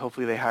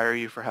 Hopefully they hire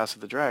you for House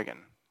of the Dragon.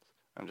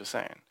 I'm just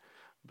saying.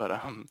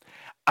 But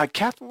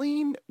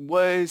Kathleen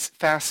was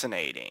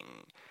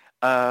fascinating.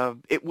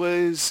 It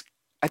was,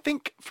 I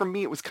think for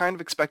me, it was kind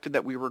of expected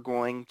that we were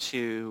going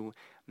to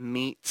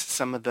meet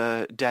some of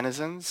the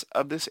denizens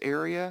of this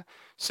area.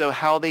 So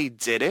how they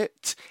did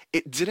it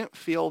didn't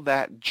feel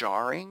that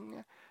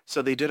jarring.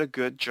 So they did a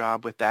good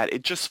job with that.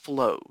 It just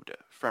flowed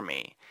for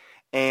me.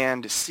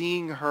 And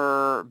seeing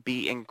her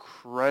be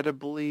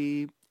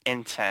incredibly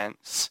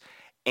intense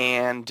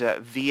And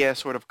via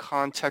sort of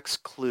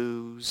context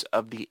clues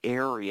of the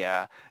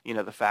area,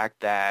 the fact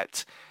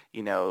that,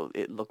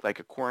 it looked like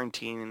a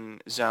quarantine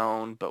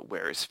zone, but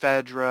where is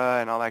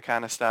Fedra and all that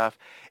kind of stuff,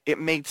 it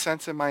made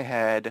sense in my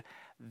head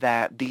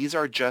that these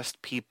are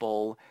just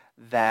people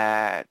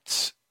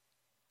that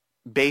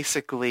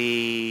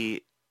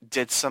basically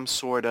did some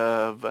sort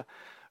of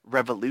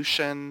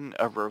revolution,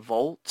 a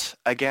revolt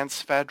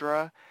against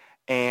Fedra,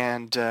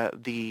 and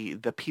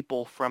the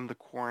people from the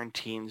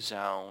quarantine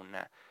zone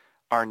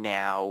are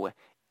now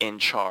in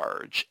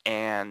charge.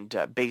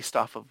 And based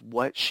off of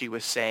what she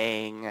was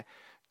saying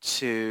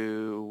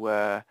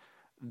to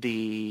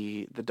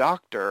the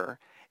doctor,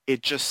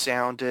 it just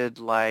sounded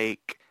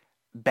like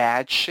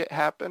bad shit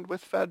happened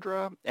with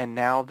Fedra, and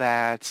now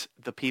that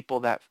the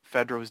people that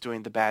Fedra was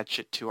doing the bad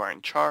shit to are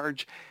in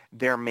charge,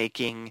 they're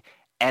making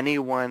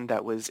anyone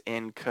that was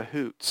in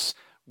cahoots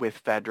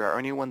with Fedra, or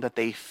anyone that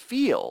they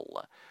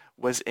feel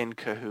was in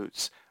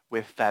cahoots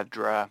with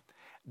Fedra,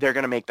 they're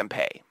going to make them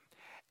pay.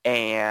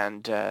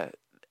 And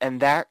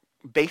that,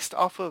 based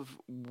off of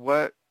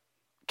what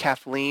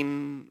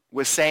Kathleen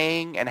was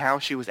saying and how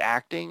she was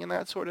acting and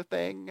that sort of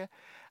thing,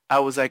 I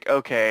was like,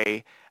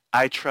 okay,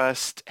 I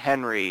trust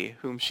Henry,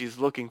 whom she's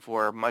looking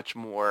for, much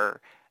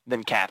more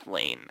than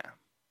Kathleen.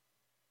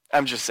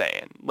 I'm just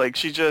saying. Like,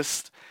 she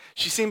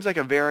seems like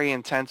a very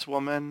intense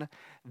woman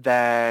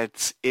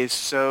that is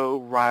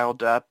so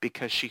riled up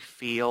because she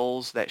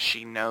feels that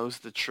she knows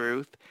the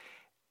truth.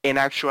 In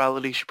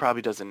actuality, she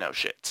probably doesn't know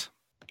shit.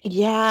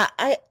 Yeah,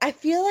 I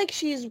feel like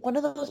she's one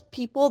of those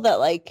people that,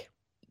 like,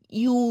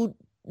 you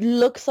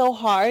look so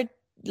hard,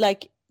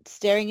 like,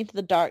 staring into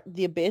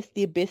the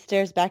abyss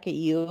stares back at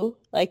you.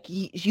 Like,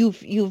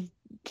 you've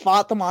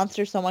fought the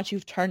monster so much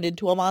you've turned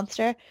into a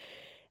monster.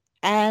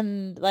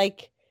 And,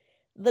 like,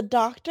 the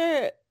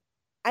doctor,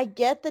 I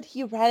get that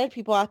he ratted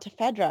people out to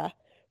Fedra,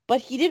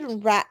 but he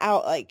didn't rat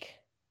out, like,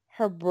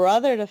 her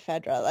brother to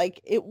Fedra.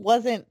 Like, it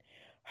wasn't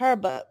her,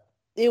 but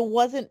it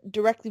wasn't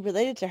directly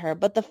related to her.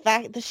 But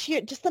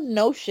just the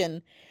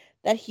notion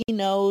that he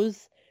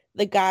knows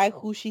the guy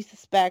who she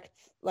suspects,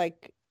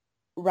 like,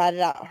 ratted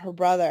out her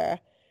brother,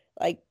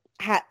 like,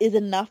 is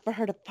enough for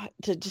her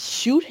to just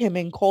shoot him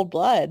in cold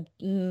blood.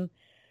 And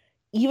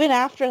even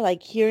after,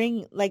 like,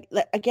 hearing, like,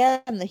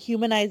 again, the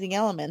humanizing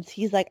elements,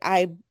 he's like,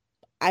 I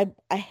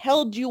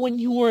held you when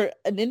you were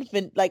an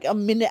infant, like a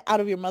minute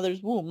out of your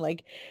mother's womb.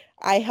 Like,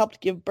 I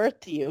helped give birth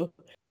to you.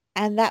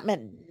 And that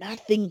meant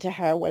nothing to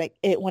her when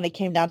it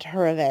came down to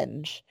her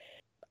revenge.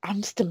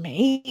 I'm just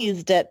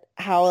amazed at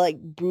how, like,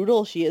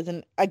 brutal she is.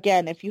 And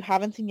again, if you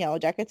haven't seen Yellow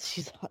Jackets,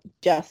 she's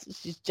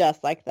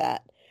just like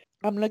that.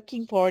 I'm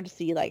looking forward to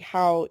see, like,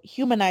 how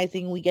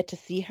humanizing we get to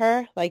see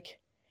her. Like,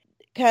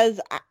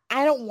 because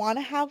I don't want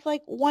to have,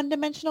 like,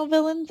 one-dimensional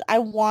villains. I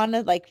want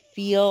to, like,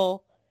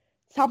 feel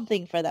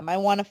something for them. I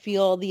want to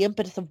feel the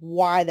impetus of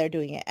why they're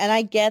doing it. And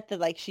I get that,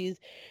 like, she's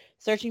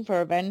searching for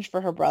revenge for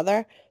her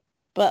brother,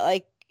 but,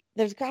 like,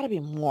 there's got to be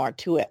more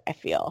to it, I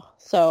feel.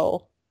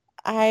 So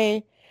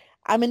I'm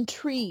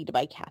intrigued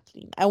by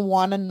Kathleen. I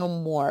want to know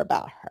more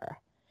about her.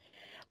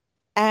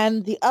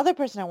 And the other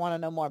person I want to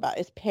know more about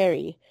is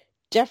Perry.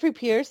 Jeffrey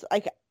Pierce,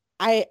 like,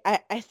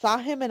 I saw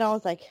him and I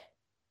was like,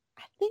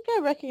 I think I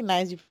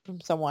recognize you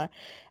from somewhere.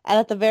 And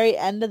at the very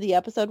end of the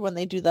episode, when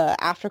they do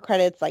the after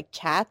credits, like,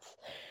 chats,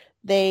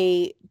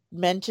 they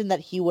mentioned that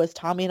he was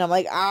Tommy, and I'm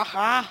like,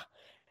 aha,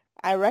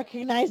 I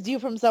recognized you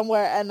from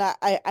somewhere. And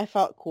I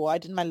felt cool. I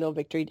did my little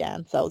victory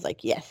dance. So I was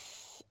like,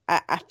 yes,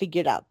 I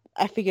figured out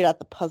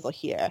the puzzle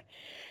here.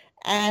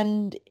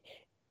 And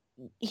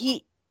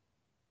I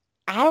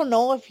don't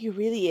know if he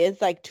really is,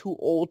 like, too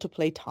old to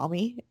play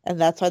Tommy, and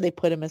that's why they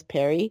put him as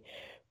Perry,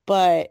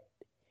 but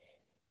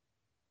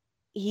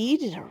he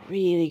did a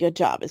really good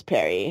job as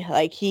Perry.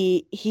 Like,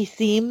 he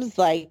seems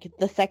like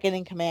the second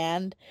in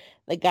command,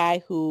 the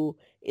guy who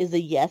is a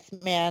yes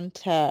man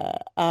to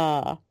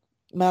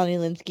Melanie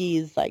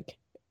Linsky's, like,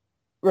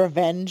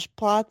 revenge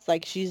plots.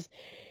 Like, he's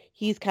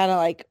kind of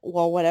like,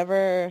 well,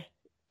 whatever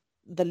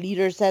the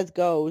leader says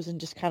goes,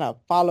 and just kind of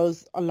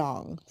follows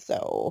along.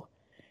 So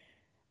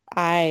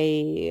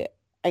I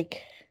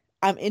like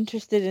I'm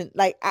interested in,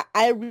 like,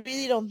 I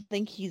really don't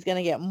think he's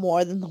gonna get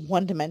more than the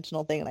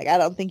one-dimensional thing. Like, I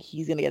don't think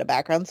he's gonna get a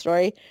background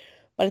story,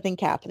 but I think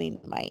Kathleen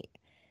might.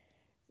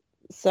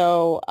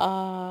 So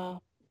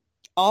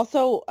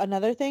also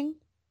another thing,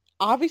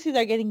 obviously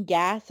they're getting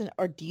gas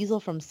or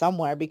diesel from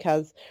somewhere,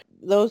 because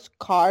those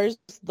cars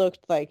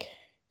looked, like,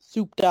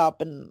 souped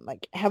up and,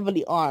 like,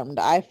 heavily armed.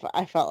 I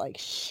felt like,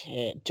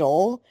 shit,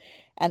 Joel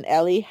and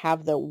Ellie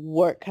have their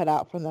work cut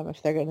out for them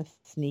if they're gonna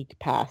sneak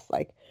past,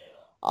 like,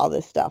 all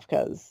this stuff,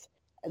 because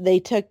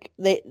they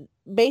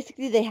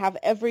have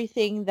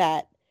everything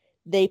that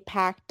they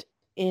packed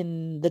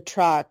in the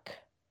truck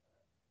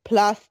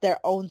plus their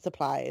own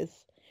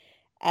supplies,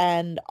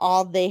 and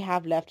all they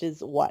have left is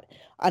what?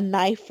 A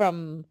knife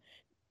from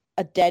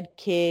a dead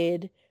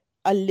kid,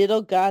 a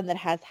little gun that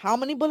has how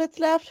many bullets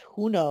left?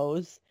 Who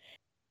knows?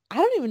 I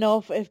don't even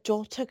know if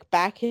Joel took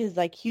back his,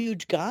 like,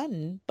 huge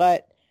gun,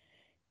 but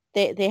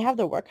they have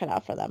their work cut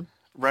out for them.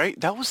 Right?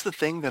 That was the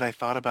thing that I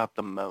thought about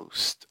the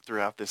most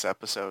throughout this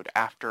episode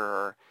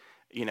after,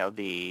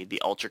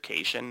 the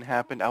altercation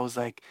happened. I was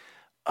like,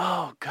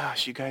 oh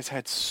gosh, you guys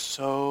had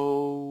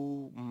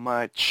so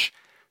much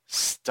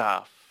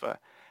stuff.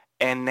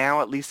 And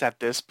now, at least at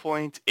this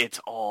point, it's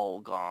all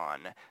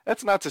gone.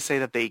 That's not to say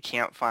that they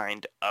can't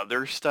find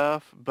other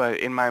stuff, but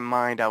in my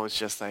mind, I was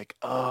just like,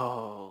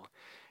 oh,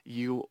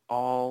 you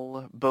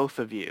all, both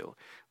of you,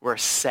 were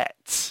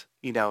set,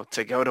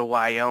 to go to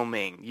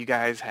Wyoming. You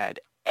guys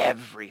had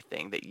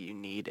everything that you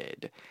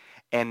needed.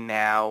 And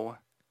now,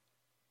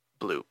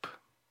 bloop.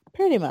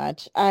 Pretty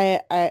much.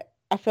 I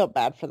felt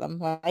bad for them.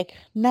 Like,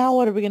 now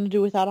what are we gonna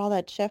do without all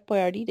that Chef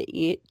Boyardee to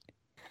eat?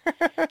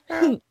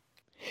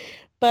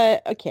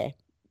 But okay,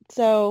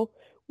 so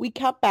we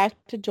cut back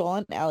to Joel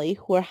and Ellie,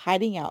 who are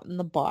hiding out in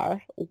the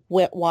bar,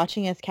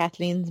 watching as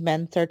Kathleen's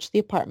men search the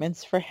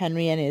apartments for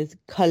Henry and his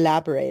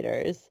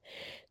collaborators.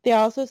 They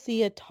also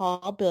see a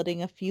tall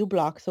building a few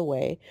blocks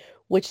away,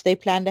 which they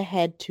plan to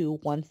head to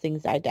once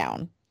things die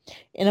down.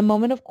 In a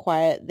moment of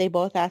quiet, they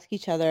both ask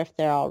each other if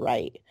they're all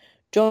right.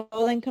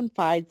 Joel then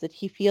confides that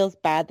he feels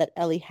bad that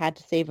Ellie had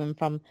to save him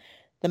from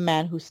the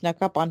man who snuck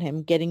up on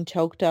him, getting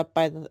choked up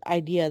by the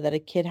idea that a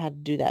kid had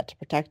to do that to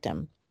protect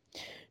him.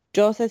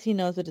 Joel says he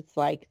knows what it's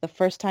like the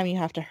first time you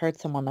have to hurt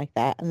someone like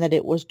that, and that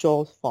it was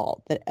Joel's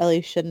fault, that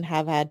Ellie shouldn't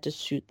have had to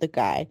shoot the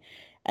guy.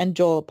 And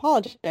Joel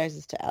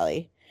apologizes to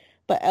Ellie.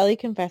 But Ellie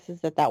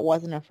confesses that that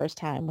wasn't her first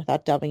time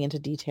without delving into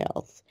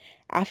details.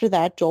 After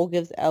that, Joel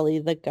gives Ellie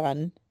the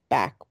gun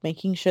back,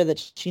 making sure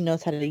that she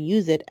knows how to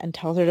use it and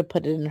tells her to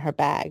put it in her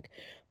bag.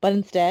 But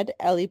instead,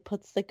 Ellie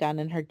puts the gun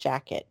in her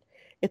jacket.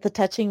 It's a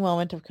touching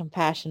moment of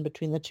compassion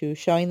between the two,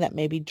 showing that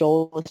maybe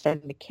Joel is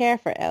starting to care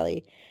for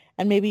Ellie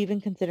and maybe even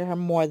consider her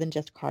more than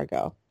just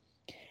cargo.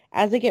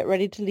 As they get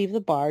ready to leave the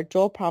bar,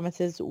 Joel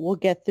promises, "We'll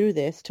get through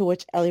this," to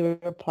which Ellie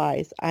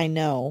replies, "I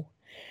know."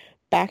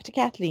 Back to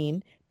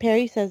Kathleen,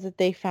 Perry says that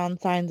they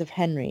found signs of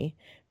Henry.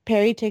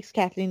 Perry takes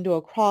Kathleen to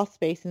a crawl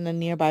space in a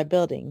nearby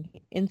building.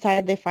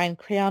 Inside they find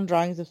crayon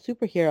drawings of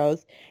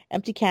superheroes,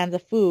 empty cans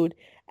of food,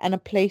 and a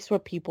place where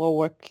people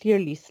were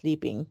clearly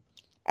sleeping.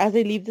 As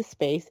they leave the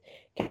space,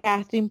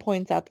 Kathleen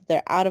points out that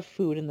they're out of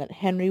food and that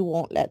Henry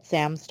won't let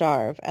Sam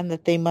starve, and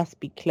that they must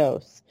be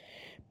close.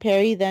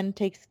 Perry then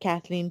takes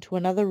Kathleen to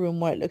another room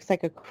where it looks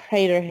like a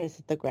crater has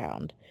hit the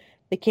ground.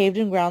 The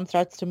caved-in ground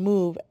starts to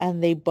move,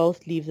 and they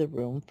both leave the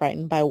room,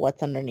 frightened by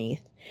what's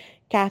underneath.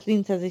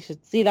 Kathleen says they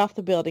should seal off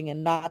the building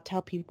and not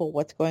tell people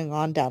what's going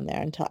on down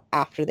there until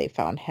after they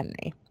found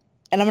Henry.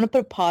 And I'm going to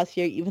put a pause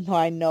here, even though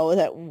I know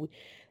that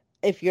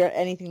if you're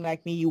anything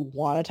like me, you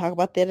want to talk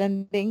about that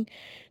ending,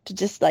 to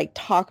just like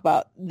talk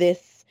about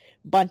this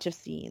bunch of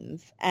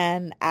scenes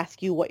and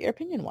ask you what your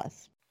opinion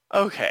was.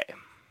 Okay.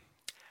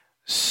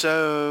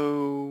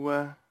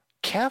 So,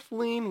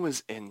 Kathleen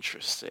was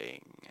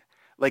interesting.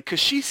 Like, 'cause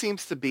she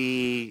seems to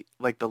be,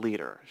 like, the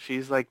leader.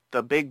 She's, like,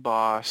 the big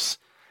boss,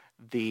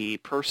 the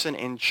person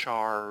in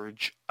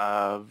charge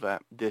of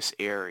this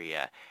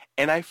area.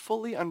 And I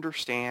fully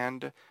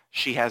understand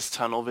she has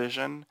tunnel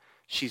vision.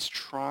 She's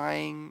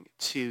trying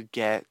to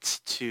get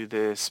to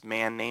this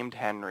man named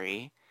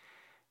Henry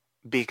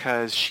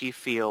because she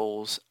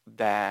feels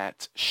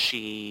that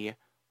she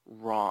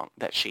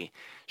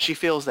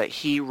feels that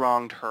he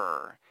wronged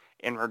her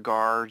in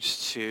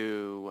regards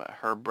to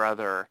her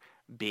brother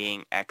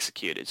being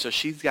executed. So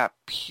she's got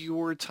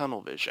pure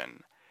tunnel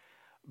vision.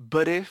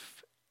 But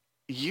if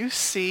you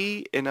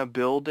see in a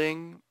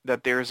building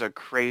that there's a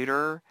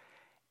crater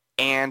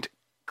and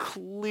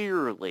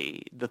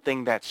clearly the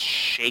thing that's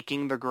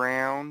shaking the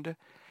ground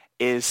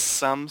is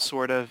some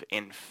sort of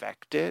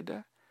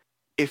infected,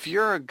 if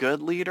you're a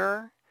good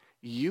leader,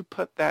 you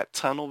put that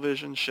tunnel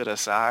vision shit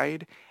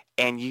aside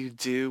and you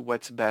do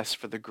what's best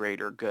for the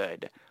greater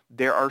good.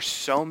 There are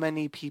so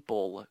many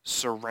people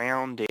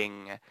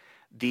surrounding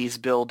these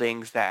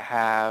buildings that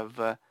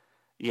have,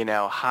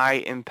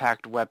 high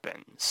impact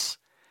weapons.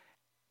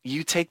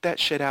 You take that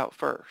shit out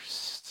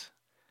first.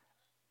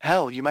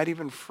 Hell, you might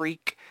even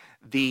freak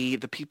the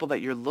people that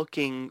you're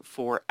looking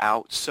for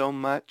out so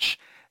much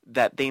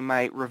that they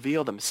might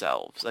reveal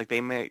themselves. Like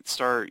they might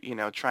start,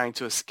 trying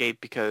to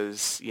escape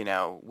because,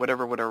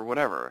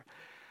 whatever.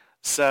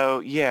 So,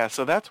 yeah,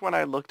 so that's when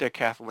I looked at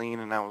Kathleen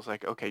and I was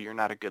like, okay, you're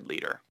not a good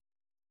leader.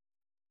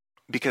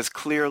 Because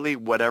clearly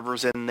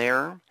whatever's in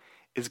there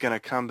is going to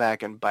come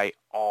back and bite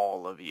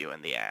all of you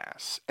in the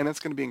ass. And it's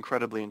going to be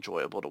incredibly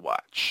enjoyable to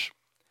watch.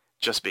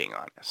 Just being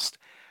honest.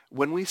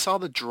 When we saw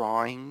the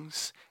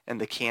drawings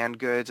and the canned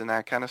goods and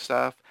that kind of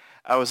stuff,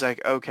 I was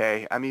like,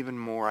 okay, I'm even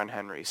more on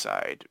Henry's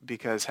side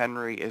because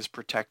Henry is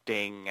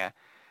protecting, a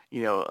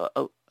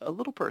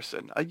little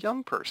person, a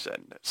young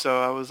person.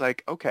 So I was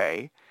like,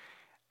 okay,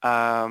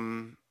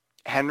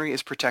 Henry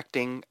is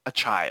protecting a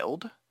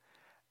child.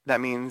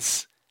 That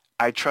means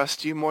I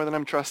trust you more than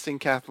I'm trusting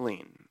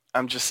Kathleen.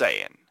 I'm just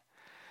saying.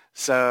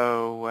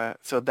 So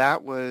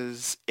that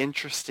was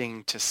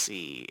interesting to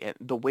see. And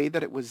the way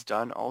that it was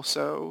done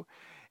also,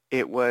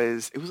 it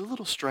was a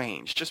little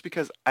strange just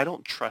because I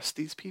don't trust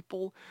these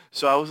people.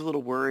 So I was a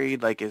little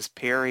worried, like, is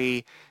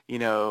Perry,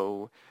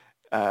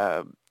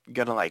 uh,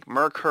 gonna like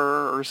murk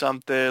her or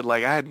something.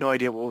 Like I had no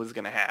idea what was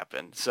gonna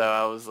happen. So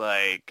I was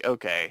like,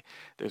 okay,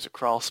 there's a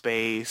crawl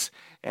space,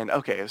 and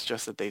okay, it's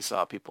just that they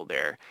saw people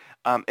there.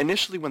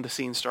 Initially, when the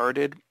scene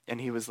started,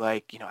 and he was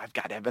like, I've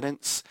got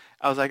evidence.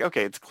 I was like,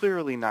 okay, it's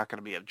clearly not going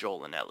to be of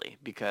Joel and Ellie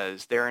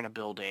because they're in a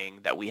building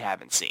that we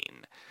haven't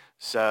seen.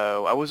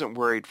 So I wasn't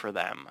worried for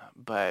them.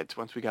 But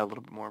once we got a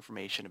little bit more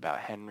information about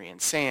Henry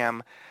and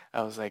Sam,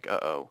 I was like,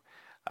 uh-oh,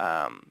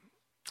 um,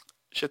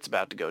 shit's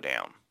about to go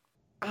down.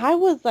 I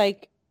was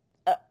like,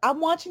 I'm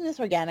watching this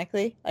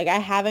organically. Like, I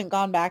haven't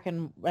gone back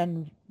and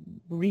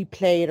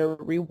replayed or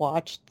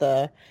rewatched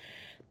the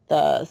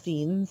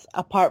scenes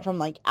apart from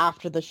like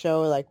after the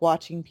show, like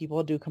watching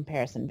people do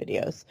comparison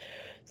videos.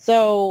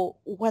 So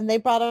when they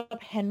brought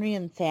up Henry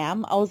and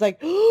Sam, I was like,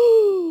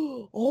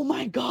 oh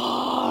my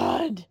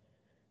God.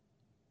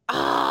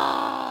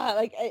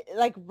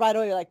 Like right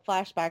away, like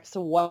flashbacks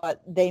to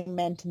what they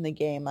meant in the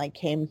game, like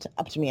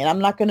up to me. And I'm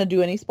not going to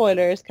do any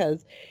spoilers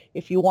because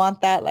if you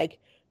want that, like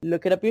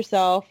look it up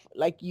yourself.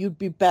 Like you'd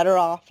be better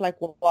off like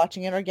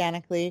watching it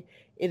organically.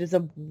 It is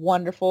a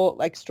wonderful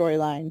like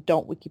storyline.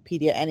 Don't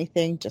Wikipedia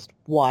anything. Just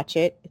watch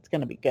it. It's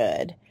going to be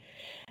good.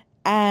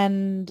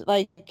 And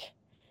like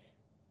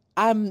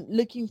I'm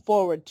looking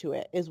forward to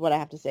it is what I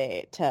have to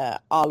say to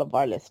all of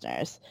our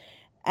listeners.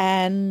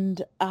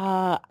 And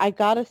I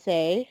gotta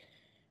say,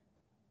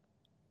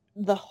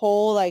 the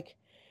whole like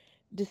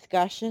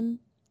discussion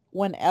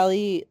when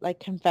Ellie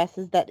like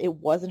confesses that it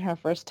wasn't her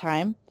first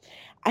time,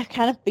 I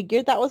kind of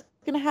figured that was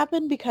going to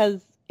happen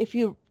because if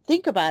you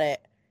think about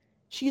it,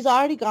 she's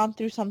already gone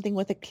through something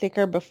with a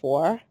clicker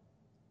before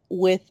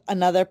with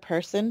another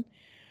person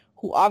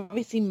who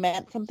obviously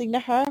meant something to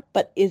her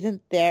but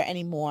isn't there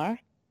anymore.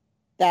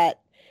 That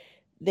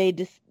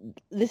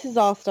this is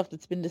all stuff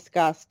that's been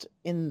discussed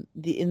in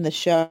the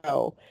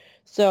show.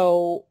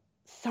 So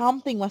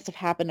something must have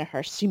happened to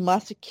her. She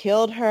must have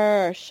killed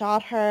her or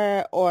shot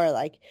her or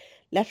like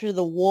left her to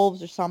the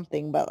wolves or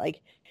something. But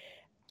like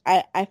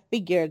I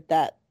figured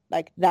that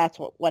like that's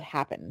what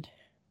happened.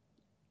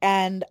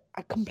 And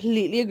I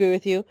completely agree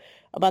with you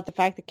about the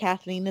fact that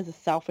Kathleen is a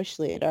selfish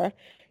leader.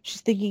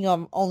 She's thinking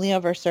of only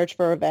of her search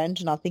for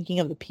revenge, not thinking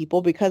of the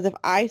people. Because if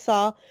I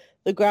saw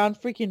the ground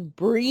freaking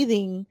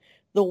breathing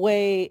the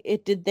way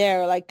it did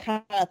there, like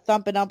kind of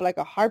thumping up like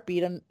a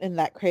heartbeat in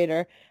that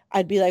crater,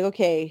 I'd be like,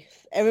 okay,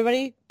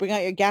 everybody bring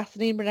out your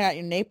gasoline, bring out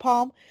your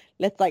napalm.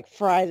 Let's like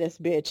fry this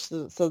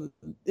bitch so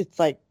it's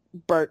like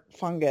burnt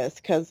fungus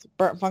because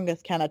burnt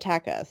fungus can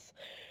attack us.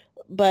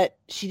 But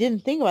she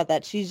didn't think about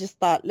that. She just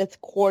thought, let's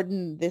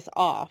cordon this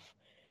off.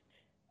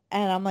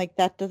 And I'm like,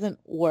 that doesn't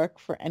work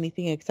for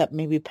anything except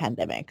maybe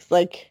pandemics.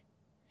 Like,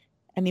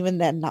 and even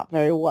then, not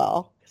very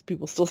well because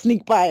people still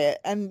sneak by it.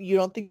 And you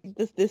don't think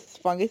this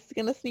fungus is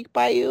gonna sneak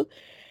by you?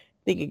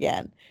 Think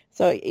again.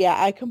 So yeah,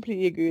 I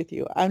completely agree with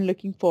you. I'm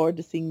looking forward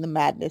to seeing the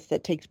madness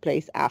that takes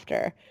place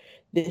after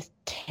this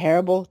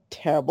terrible,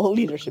 terrible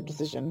leadership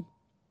decision.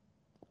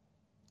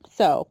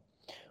 So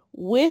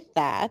with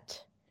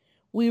that,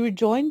 we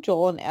rejoin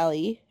Joel and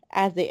Ellie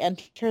as they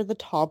enter the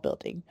tall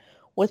building,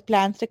 with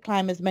plans to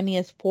climb as many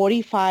as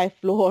 45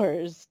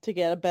 floors to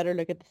get a better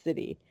look at the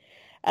city.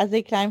 As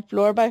they climb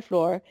floor by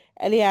floor,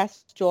 Ellie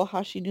asks Joel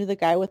how she knew the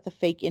guy with the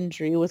fake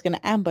injury was going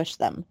to ambush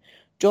them.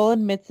 Joel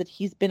admits that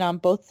he's been on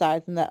both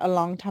sides and that a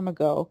long time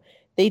ago,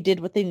 they did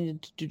what they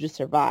needed to do to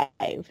survive.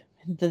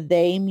 The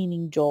they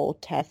meaning Joel,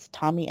 Tess,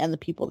 Tommy, and the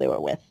people they were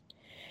with.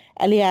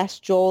 Ellie asks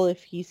Joel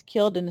if he's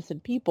killed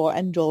innocent people,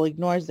 and Joel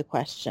ignores the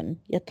question,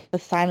 yet the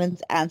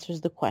silence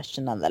answers the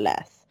question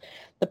nonetheless.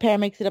 The pair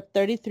makes it up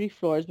 33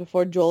 floors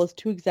before Joel is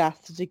too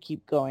exhausted to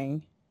keep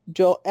going.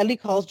 Ellie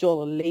calls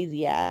Joel a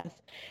lazy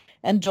ass,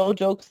 and Joel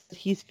jokes that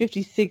he's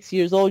 56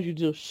 years old, you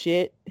little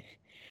shit.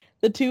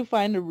 The two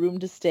find a room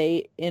to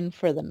stay in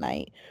for the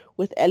night,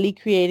 with Ellie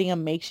creating a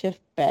makeshift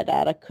bed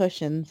out of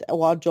cushions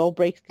while Joel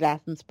breaks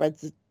glass and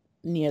spreads it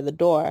near the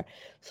door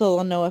so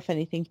they'll know if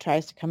anything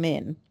tries to come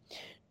in.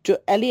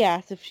 Ellie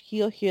asks if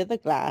he'll hear the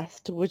glass,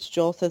 to which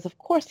Joel says of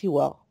course he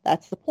will.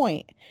 That's the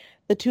point.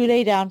 The two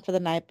lay down for the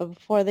night, but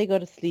before they go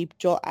to sleep,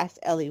 Joel asks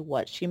Ellie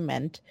what she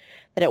meant,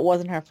 that it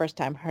wasn't her first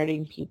time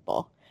hurting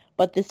people.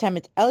 But this time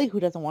it's Ellie who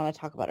doesn't want to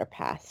talk about her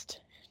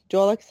past.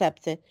 Joel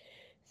accepts it,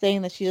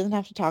 saying that she doesn't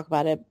have to talk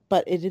about it,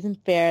 but it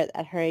isn't fair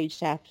at her age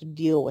to have to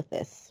deal with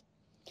this.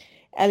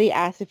 Ellie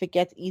asks if it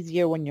gets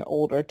easier when you're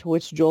older, to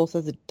which Joel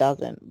says it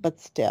doesn't, but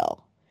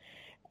still.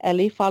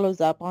 Ellie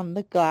follows up on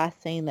the glass,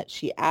 saying that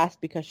she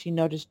asked because she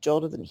noticed Joel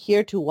doesn't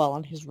hear too well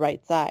on his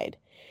right side.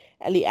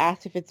 Ellie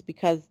asks if it's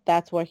because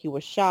that's where he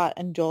was shot,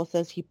 and Joel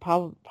says he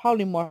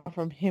probably more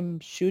from him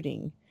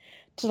shooting.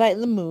 To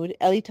lighten the mood,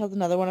 Ellie tells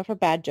another one of her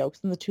bad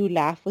jokes, and the two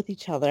laugh with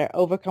each other,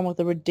 overcome with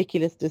the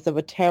ridiculousness of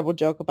a terrible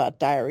joke about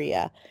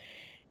diarrhea.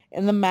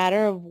 In the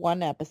matter of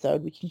one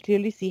episode, we can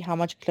clearly see how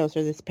much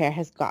closer this pair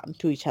has gotten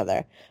to each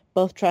other,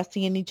 both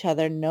trusting in each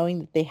other, knowing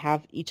that they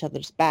have each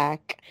other's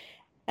back,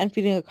 and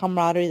feeling a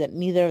camaraderie that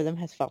neither of them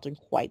has felt in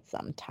quite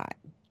some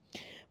time.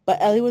 But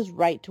Ellie was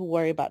right to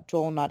worry about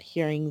Joel not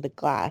hearing the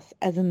glass,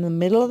 as in the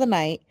middle of the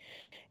night,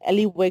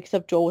 Ellie wakes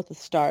up Joel with a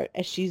start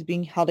as she's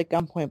being held at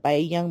gunpoint by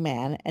a young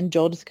man, and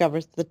Joel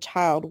discovers the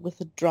child with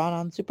a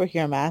drawn-on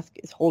superhero mask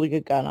is holding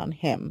a gun on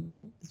him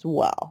as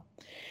well.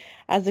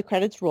 As the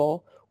credits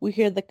roll, we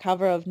hear the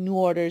cover of New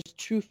Order's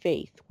True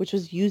Faith, which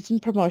was used in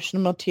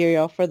promotional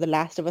material for The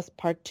Last of Us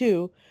Part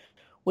 2,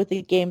 with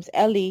the game's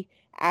Ellie,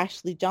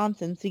 Ashley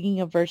Johnson,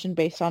 singing a version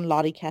based on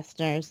Lottie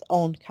Kestner's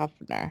own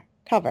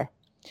cover.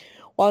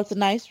 While it's a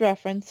nice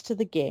reference to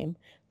the game,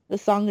 the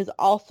song is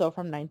also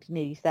from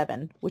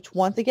 1987, which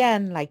once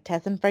again, like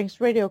Tess and Frank's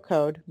radio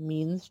code,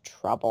 means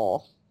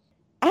trouble.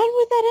 And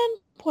with that end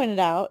pointed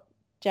out,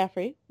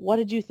 Jeffrey, what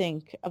did you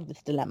think of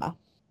this dilemma?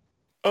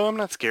 Oh, I'm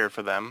not scared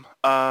for them,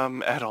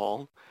 at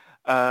all.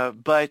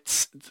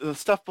 But the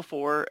stuff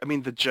before, I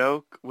mean, the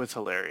joke was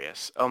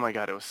hilarious. Oh my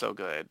God, it was so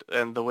good.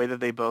 And the way that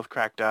they both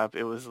cracked up,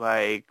 it was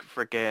like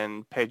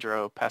frickin'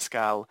 Pedro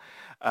Pascal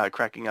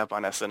cracking up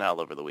on SNL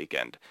over the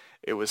weekend.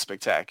 It was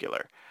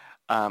spectacular.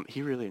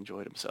 He really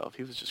enjoyed himself.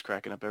 He was just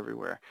cracking up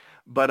everywhere.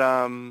 But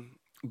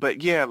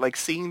yeah, like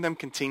seeing them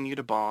continue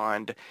to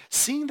bond,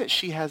 seeing that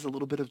she has a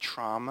little bit of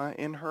trauma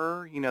in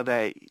her,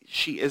 that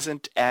she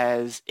isn't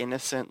as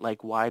innocent,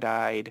 like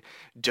wide-eyed,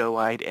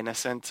 doe-eyed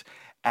innocent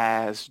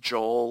as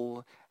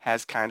Joel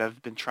has kind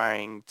of been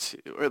trying to,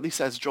 or at least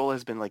as Joel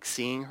has been like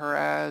seeing her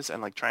as and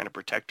like trying to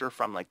protect her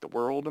from like the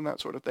world and that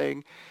sort of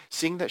thing.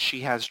 Seeing that she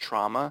has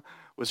trauma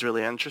was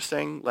really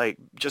interesting, like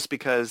just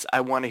because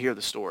I want to hear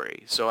the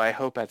story. So I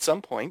hope at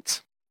some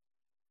point,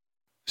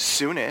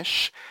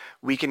 soonish,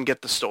 we can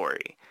get the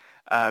story.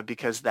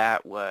 Because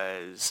that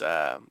was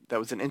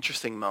an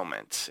interesting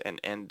moment,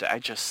 and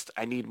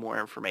I need more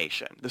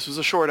information. This was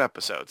a short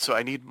episode, so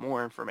I need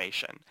more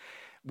information.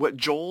 What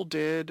Joel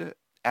did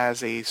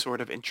as a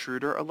sort of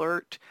intruder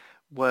alert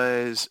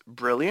was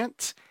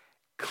brilliant.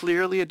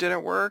 Clearly it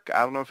didn't work. I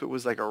don't know if it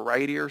was like a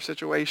right ear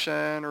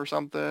situation or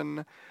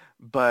something,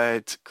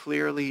 but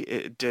clearly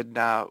it did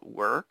not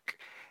work.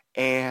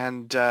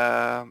 And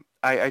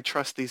I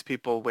trust these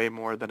people way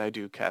more than I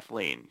do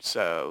Kathleen,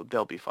 so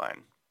they'll be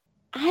fine.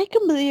 I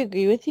completely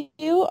agree with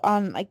you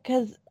on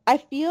because I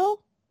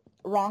feel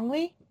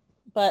wrongly,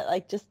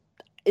 but just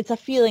it's a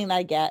feeling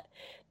I get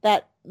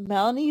that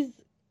Melanie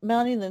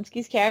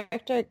Linsky's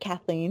character,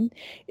 Kathleen,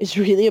 is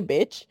really a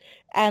bitch.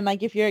 And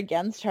if you're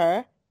against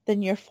her,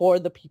 then you're for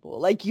the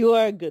people. You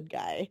are a good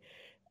guy.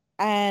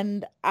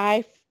 And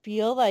I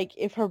feel like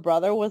if her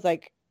brother was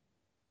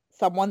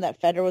someone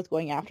that Fedra was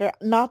going after,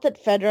 not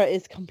that Fedra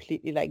is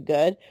completely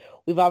good.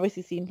 We've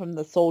obviously seen from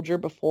the soldier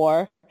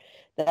before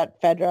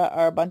that Fedra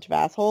are a bunch of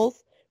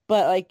assholes,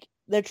 but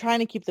they're trying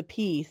to keep the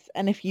peace.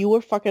 And if you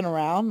were fucking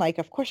around,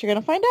 of course you're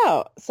gonna find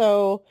out.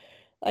 So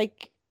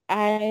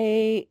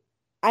I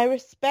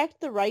respect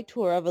the right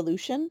to a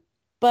revolution,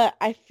 but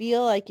I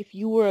feel if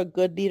you were a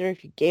good leader,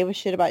 if you gave a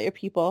shit about your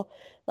people,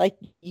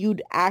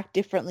 you'd act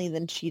differently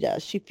than she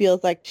does. She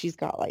feels like she's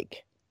got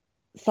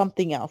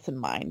something else in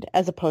mind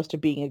as opposed to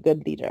being a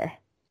good leader.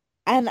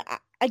 And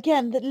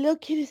again, the little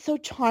kid is so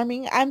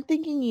charming. I'm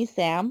thinking he's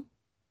Sam.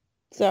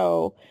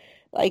 So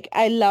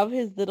I love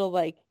his little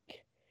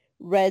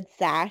red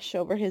sash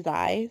over his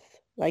eyes,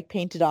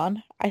 painted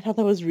on. I thought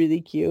that was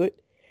really cute.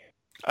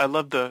 I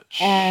love the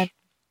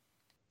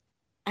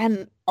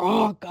and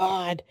oh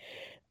God,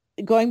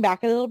 going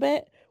back a little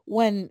bit,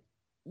 when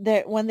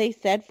they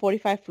said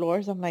 45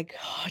 floors, I'm like,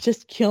 oh,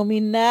 just kill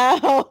me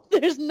now.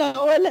 There's no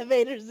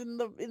elevators in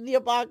the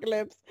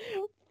apocalypse.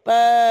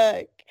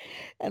 Fuck.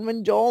 And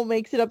when Joel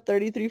makes it up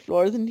 33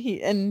 floors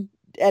and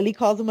Ellie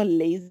calls him a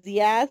lazy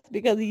ass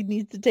because he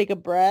needs to take a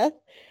breath,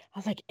 I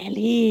was like,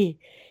 Ellie,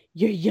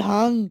 you're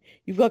young.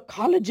 You've got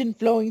collagen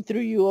flowing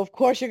through you. Of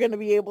course you're going to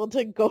be able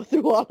to go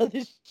through all of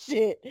this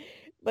shit.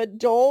 But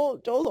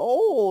Joel's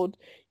old.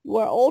 You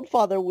are old,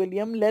 Father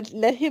William. Let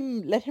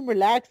him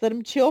relax. Let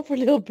him chill for a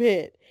little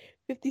bit.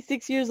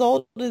 56 years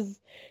old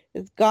is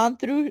gone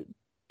through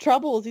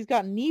troubles. He's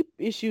got knee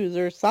issues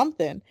or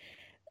something.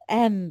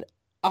 And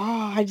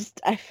I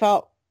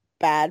felt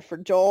bad for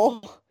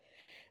Joel.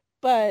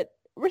 But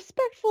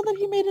respectful that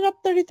he made it up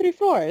 33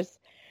 floors.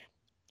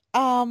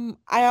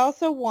 I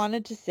also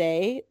wanted to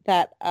say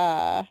that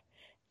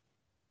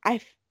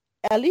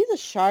Ellie's a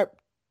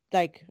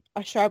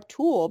sharp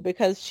tool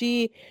because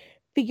she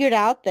figured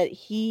out that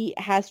he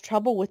has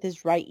trouble with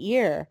his right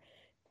ear,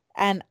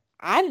 and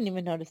I didn't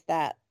even notice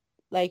that.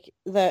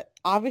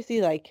 Obviously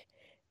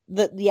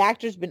the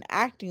actor's been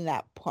acting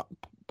that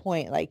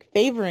point,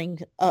 favoring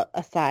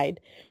a side,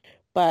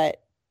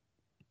 but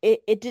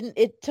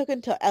it took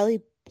until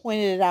Ellie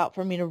pointed it out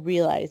for me to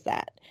realize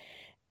that.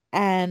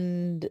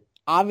 And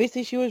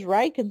obviously she was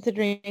right,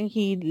 considering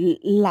he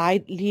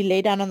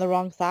lay down on the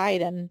wrong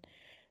side and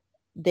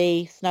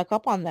they snuck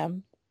up on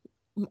them.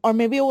 Or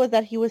maybe it was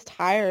that he was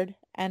tired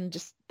and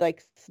just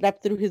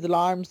slept through his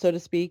alarm, so to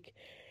speak,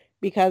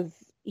 because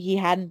he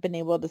hadn't been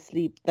able to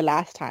sleep the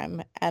last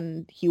time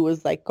and he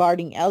was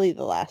guarding Ellie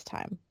the last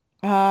time.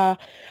 I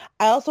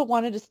also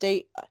wanted to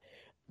state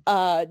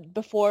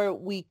before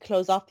we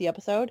close off the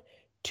episode,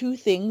 two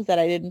things that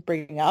I didn't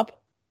bring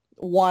up.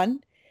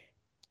 One,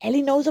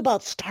 Ellie knows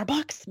about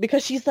Starbucks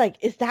because she's like,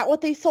 is that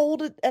what they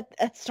sold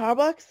at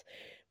Starbucks?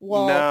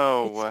 Well, it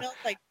No. smells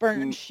like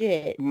burnt N-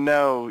 shit.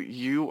 no,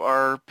 you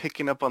are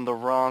picking up on the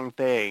wrong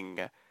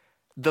thing.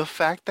 The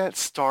fact that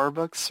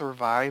Starbucks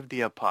survived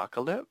the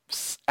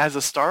apocalypse, as a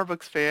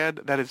Starbucks fan,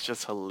 that is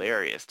just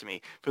hilarious to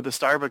me. For the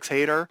Starbucks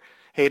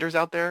haters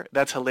out there,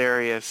 that's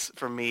hilarious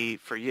for me,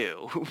 for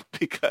you,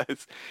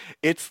 because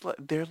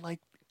they're like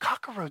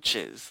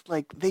cockroaches.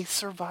 Like they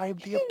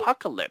survived the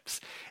apocalypse.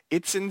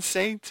 It's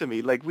insane to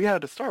me. Like we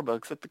had a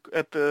Starbucks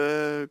at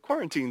the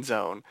quarantine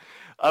zone.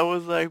 I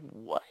was like,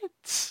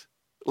 what?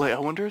 Like I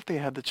wonder if they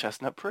had the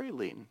chestnut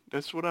praline.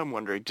 That's what I'm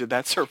wondering. Did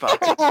that survive?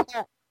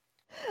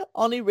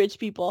 Only rich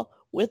people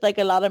with like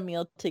a lot of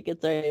meal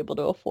tickets are able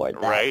to afford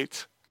that.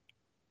 Right?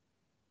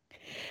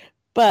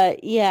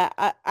 But yeah,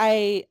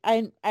 I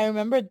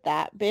remembered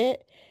that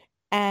bit,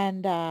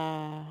 and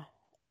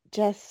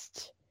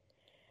just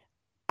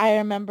I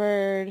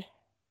remembered.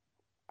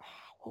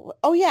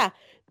 Oh yeah,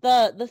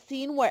 the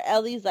scene where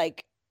Ellie's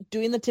like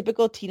doing the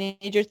typical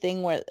teenager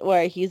thing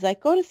where he's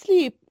like, go to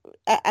sleep,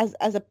 as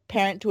a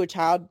parent to a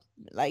child,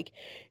 like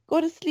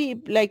go to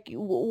sleep, like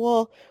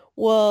we'll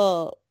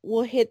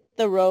hit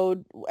the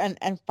road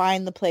and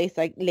find the place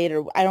like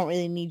later. I don't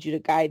really need you to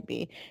guide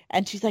me.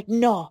 And she's like,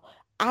 no,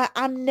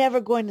 I'm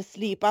never going to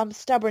sleep. I'm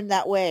stubborn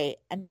that way,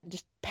 and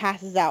just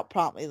passes out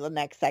promptly the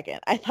next second.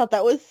 I thought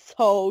that was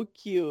so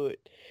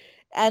cute,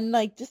 and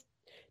like just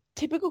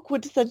typical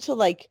quintessential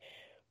like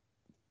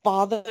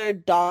father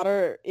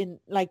daughter in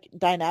like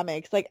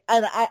dynamics, like,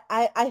 and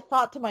I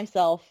thought to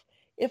myself,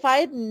 if I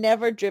had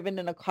never driven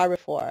in a car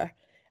before,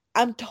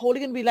 I'm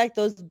totally gonna be like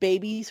those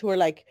babies who are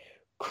like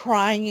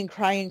crying and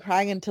crying and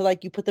crying until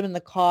like you put them in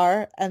the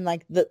car and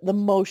like the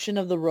motion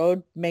of the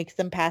road makes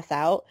them pass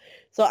out.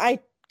 So I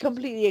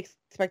completely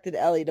expected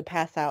Ellie to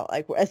pass out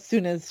like as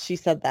soon as she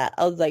said that.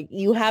 I was like,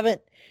 you're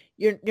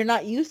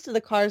not used to the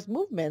car's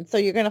movement, so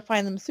you're gonna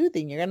find them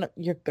soothing.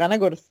 You're gonna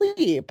go to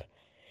sleep.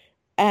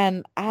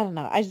 And I don't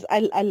know.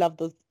 I love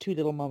those two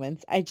little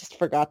moments. I just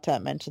forgot to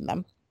mention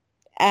them.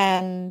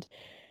 And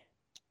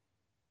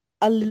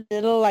a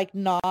little like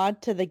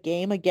nod to the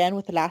game again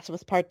with The Last of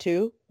Us Part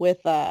 2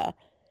 with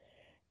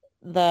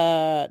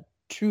the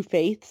True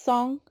Faith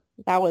song.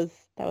 That was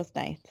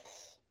nice.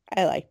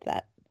 I liked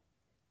that.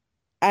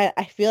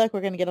 I feel like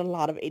we're gonna get a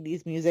lot of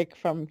 80s music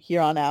from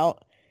here on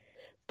out.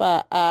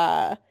 But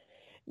now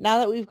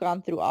that we've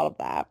gone through all of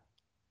that,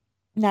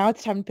 now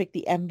it's time to pick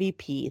the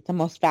MVP, the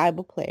most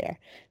valuable player.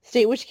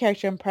 State which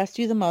character impressed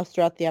you the most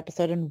throughout the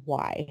episode and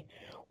why.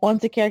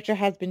 Once a character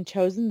has been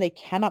chosen, they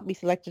cannot be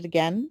selected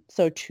again,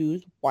 so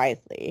choose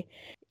wisely.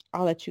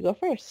 I'll let you go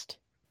first.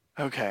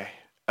 Okay.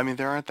 I mean,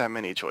 there aren't that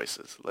many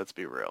choices, let's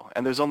be real.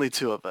 And there's only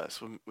two of us,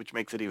 which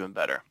makes it even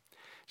better.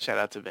 Shout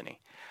out to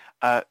Vinny.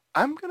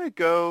 I'm going to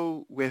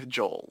go with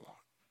Joel.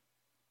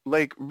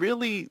 Like,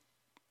 really,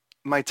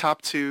 my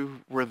top two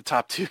were the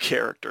top two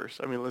characters.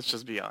 I mean, let's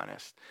just be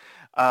honest.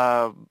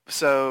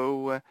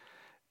 So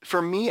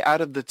for me, out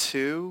of the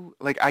two,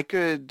 like I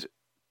could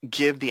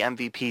give the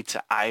MVP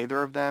to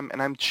either of them,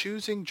 and I'm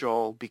choosing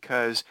Joel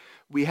because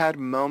we had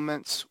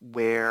moments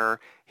where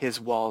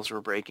his walls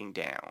were breaking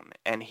down,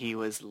 and he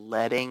was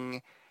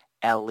letting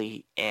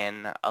Ellie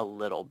in a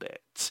little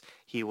bit.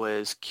 He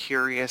was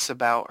curious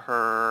about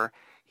her.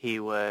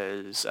 There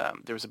was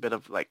a bit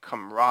of like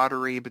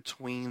camaraderie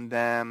between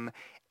them.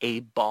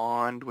 A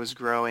bond was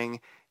growing.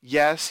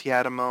 Yes, he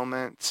had a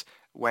moment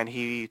when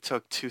he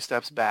took two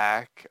steps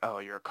back. Oh,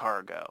 you're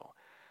cargo.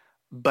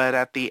 But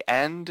at the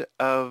end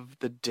of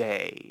the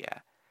day,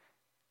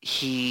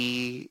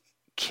 he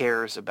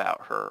cares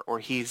about her, or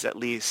he's at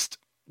least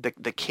the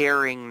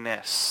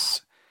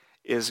caringness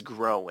is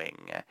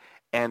growing.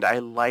 And I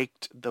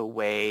liked the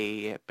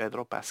way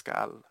Pedro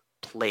Pascal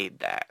played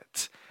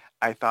that.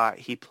 I thought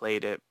he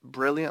played it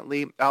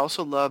brilliantly. I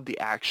also love the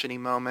actiony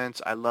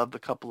moments. I love the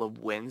couple of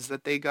wins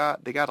that they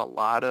got. They got a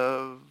lot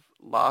of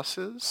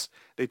losses.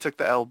 They took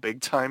the L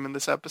big time in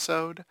this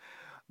episode.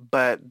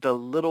 But the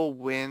little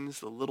wins,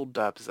 the little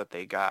dubs that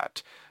they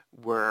got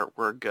were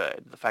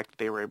good. The fact that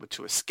they were able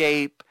to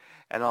escape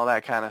and all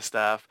that kind of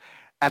stuff.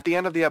 At the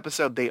end of the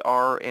episode, they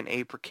are in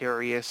a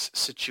precarious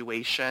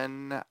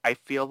situation. I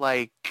feel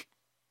like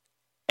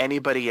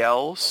anybody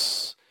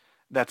else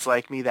that's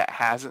like me that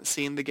hasn't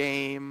seen the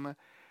game,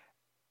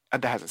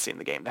 that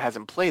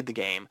hasn't played the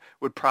game,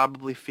 would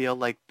probably feel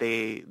like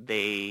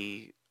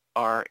they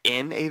are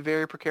in a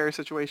very precarious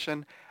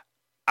situation.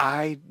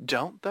 I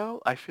don't,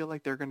 though. I feel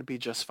like they're going to be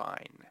just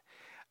fine.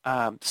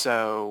 Yeah.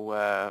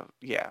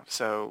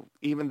 So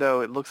even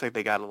though it looks like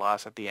they got a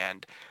loss at the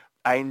end,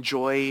 I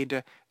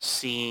enjoyed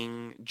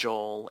seeing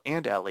Joel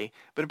and Ellie,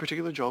 but in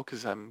particular Joel,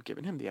 because I'm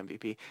giving him the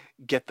MVP,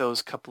 get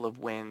those couple of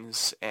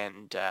wins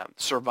and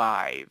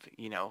survive,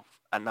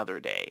 another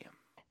day.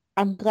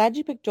 I'm glad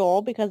you picked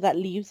Joel because that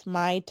leaves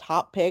my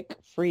top pick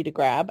free to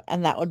grab,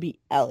 and that would be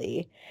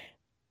Ellie.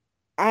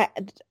 I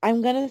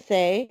I'm gonna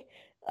say,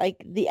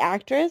 like, the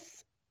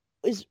actress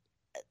is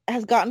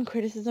has gotten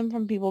criticism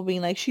from people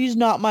being like, she's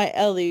not my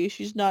Ellie,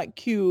 she's not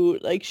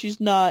cute, like she's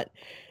not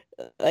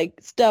like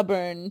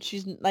stubborn,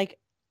 she's like,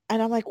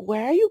 And I'm like,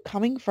 where are you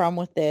coming from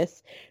with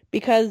this?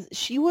 Because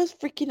she was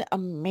freaking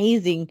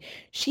amazing.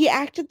 She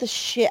acted the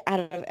shit out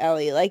of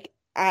Ellie. Like,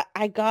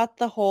 I got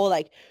the whole,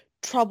 like,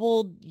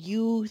 troubled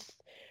youth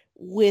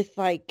with,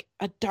 like,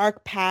 a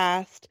dark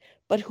past,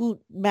 but who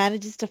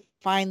manages to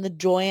find the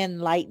joy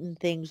and light in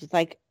things with,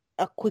 like,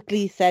 a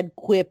quickly said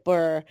quip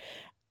or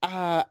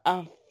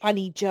a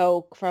funny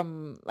joke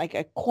from like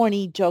a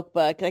corny joke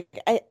book. Like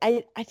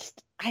I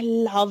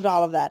loved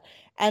all of that.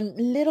 And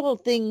little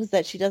things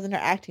that she does in her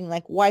acting,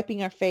 like wiping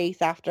her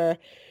face after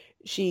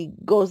she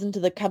goes into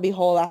the cubby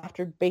hole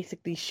after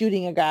basically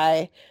shooting a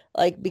guy,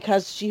 like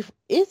because she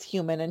is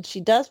human and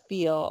she does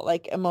feel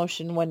like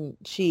emotion when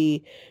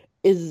she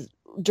is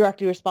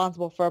directly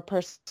responsible for a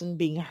person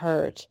being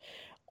hurt.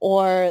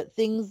 Or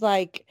things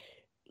like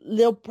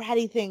little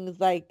bratty things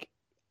like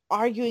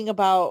arguing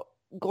about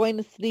going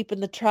to sleep in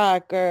the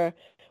truck or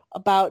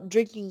about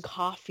drinking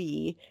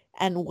coffee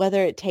and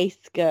whether it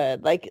tastes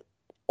good, like,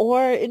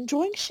 or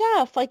enjoying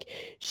chef. Like,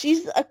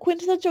 she's a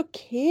quintessential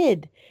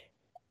kid.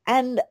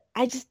 And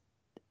I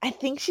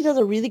think she does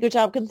a really good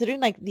job considering,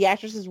 like, the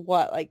actress is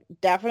what, like,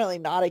 definitely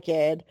not a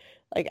kid.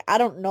 Like, I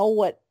don't know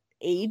what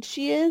age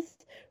she is,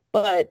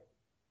 but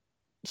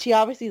she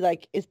obviously,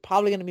 like, is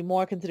probably going to be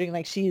more considering,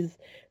 like, she's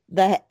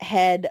the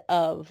head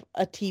of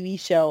a TV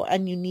show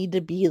and you need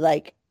to be,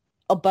 like,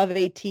 above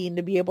 18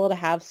 to be able to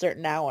have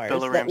certain hours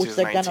Bella that Ramsey which is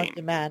they're gonna 19.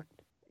 demand.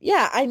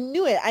 Yeah, I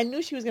knew it. I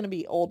knew she was gonna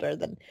be older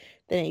than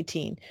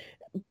 18.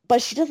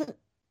 But she doesn't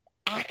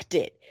act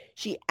it.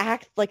 She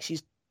acts like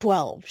she's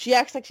 12. She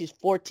acts like she's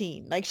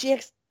 14. Like she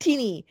acts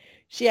teeny.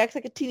 She acts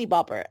like a teeny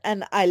bopper.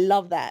 And I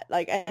love that.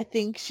 Like I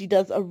think she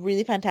does a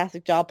really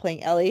fantastic job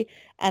playing Ellie,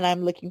 and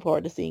I'm looking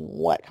forward to seeing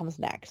what comes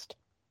next.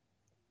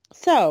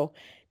 So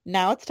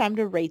now it's time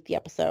to rate the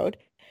episode.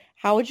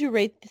 How would you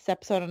rate this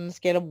episode on a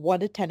scale of 1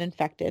 to 10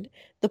 infected?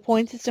 The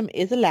point system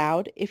is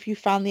allowed. If you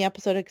found the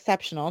episode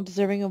exceptional,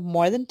 deserving of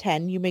more than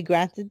 10, you may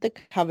grant it the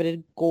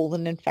coveted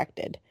golden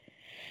infected.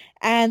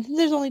 And since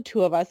there's only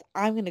two of us,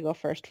 I'm going to go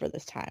first for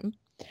this time.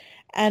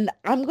 And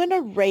I'm going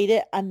to rate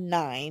it a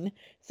 9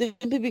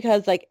 simply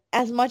because, like,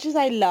 as much as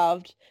I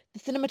loved the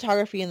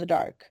cinematography in the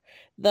dark,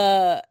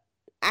 the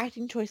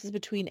acting choices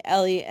between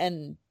Ellie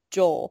and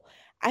Joel,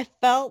 I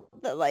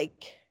felt that,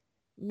 like,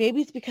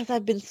 maybe it's because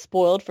I've been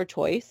spoiled for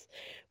choice,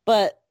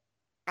 but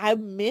I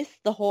miss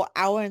the whole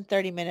hour and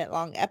 30-minute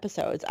long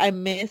episodes. I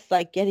miss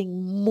like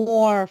getting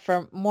more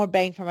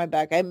bang for my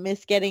buck. I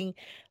miss getting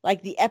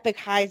like the epic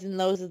highs and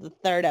lows of the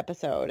third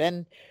episode,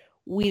 and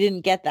we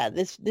didn't get that.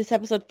 This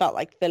episode felt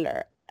like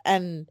filler.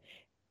 And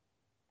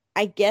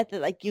I get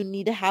that like you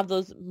need to have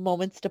those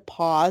moments to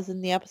pause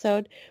in the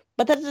episode,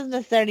 but that doesn't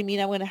necessarily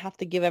mean I'm going to have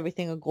to give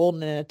everything a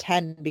golden and a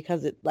 10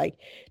 because it like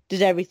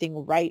did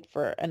everything right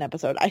for an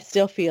episode. I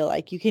still feel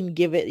like you can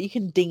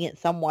ding it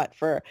somewhat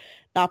for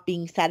not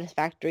being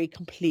satisfactory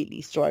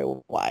completely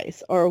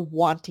story-wise or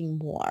wanting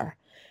more.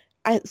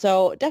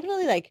 So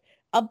definitely like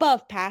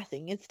above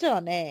passing. It's still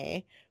an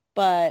A,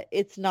 but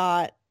it's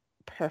not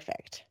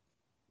perfect.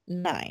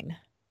 9.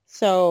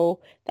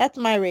 So that's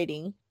my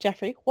rating.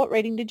 Jeffrey, what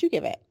rating did you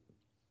give it?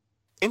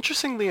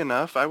 Interestingly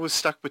enough, I was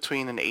stuck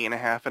between an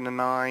 8.5 and a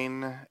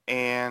 9,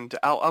 and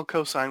I'll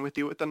co-sign with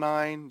you with the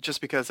 9,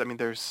 just because I mean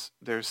there isn't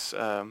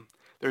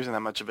that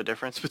much of a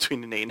difference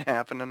between an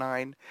 8.5 and a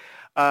 9.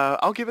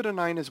 I'll give it a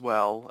 9 as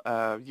well.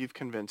 You've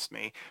convinced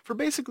me for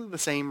basically the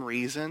same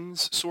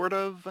reasons, sort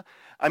of.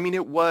 I mean,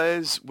 it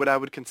was what I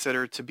would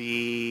consider to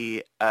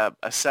be a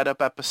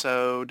setup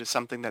episode,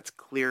 something that's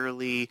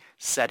clearly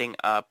setting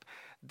up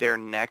their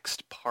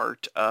next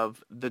part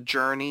of the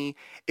journey.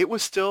 It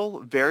was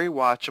still very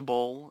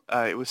watchable.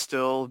 It was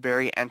still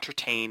very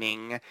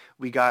entertaining.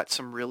 We got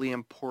some really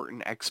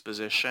important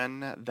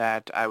exposition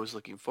that I was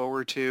looking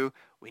forward to.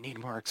 We need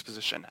more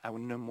exposition. I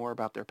want to know more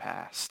about their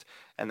past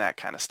and that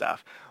kind of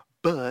stuff.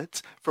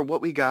 But for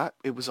what we got,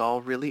 it was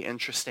all really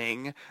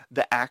interesting.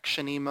 The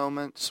action-y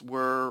moments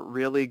were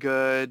really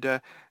good.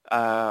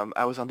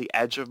 I was on the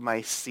edge of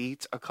my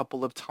seat a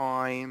couple of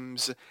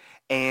times.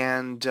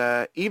 And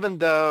even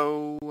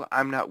though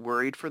I'm not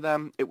worried for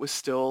them, it was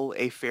still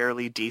a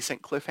fairly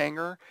decent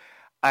cliffhanger.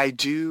 I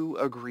do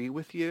agree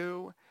with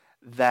you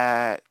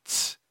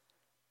that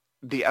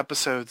the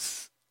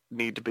episodes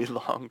need to be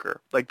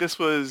longer. Like this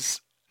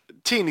was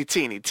teeny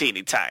tiny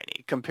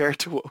compared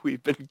to what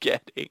we've been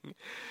getting.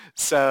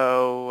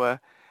 So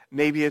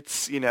maybe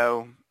it's,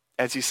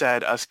 as you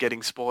said, us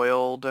getting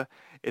spoiled.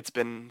 It's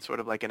been sort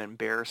of like an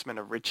embarrassment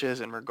of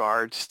riches in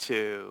regards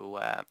to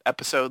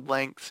episode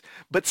lengths.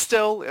 But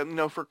still,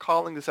 for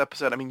calling this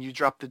episode, I mean, you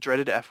dropped the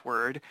dreaded F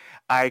word.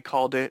 I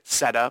called it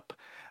setup.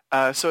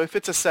 So if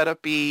it's a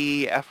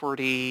setup-y,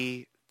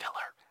 F-wordy filler,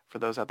 for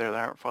those out there that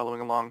aren't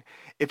following along,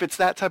 if it's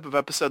that type of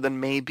episode, then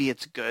maybe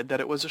it's good that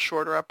it was a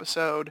shorter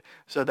episode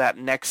so that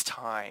next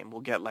time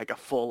we'll get like a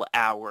full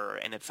hour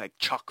and it's like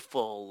chock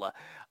full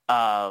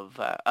of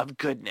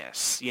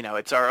goodness.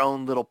 It's our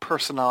own little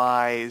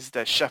personalized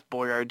Chef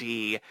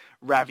Boyardee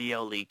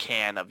ravioli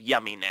can of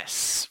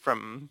yumminess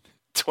from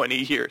 20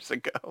 years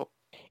ago.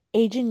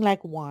 Aging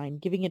like wine,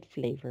 giving it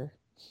flavor.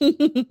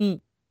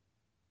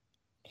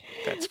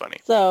 That's funny.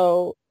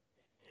 So,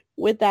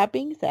 with that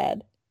being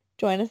said,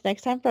 join us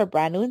next time for a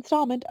brand new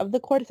installment of the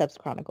Cordyceps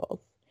Chronicles.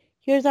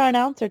 Here's our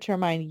announcer to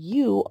remind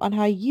you on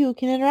how you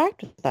can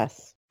interact with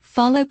us.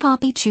 Follow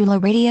Poppy Chulo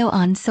Radio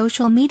on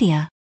social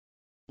media.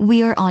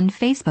 We are on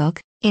Facebook,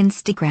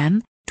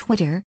 Instagram,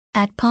 Twitter,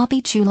 at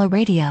Poppy Chulo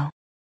Radio.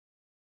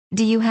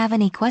 Do you have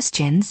any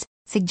questions,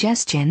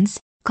 suggestions,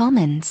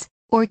 comments,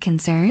 or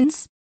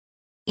concerns?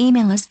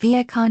 Email us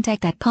via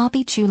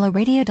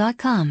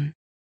contact@poppychuloradio.com.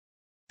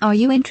 Are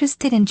you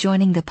interested in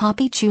joining the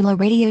Poppy Chulo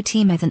Radio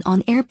team as an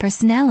on-air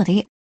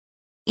personality?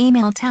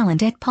 Email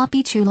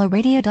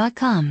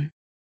talent@poppychuloradio.com.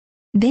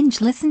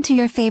 Binge listen to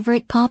your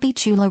favorite Poppy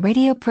Chulo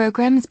Radio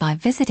programs by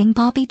visiting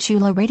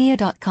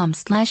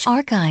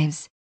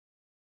poppychuloradio.com/archives.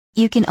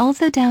 You can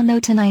also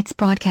download tonight's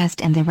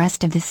broadcast and the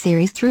rest of the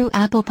series through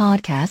Apple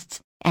Podcasts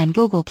and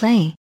Google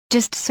Play.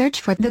 Just search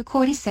for the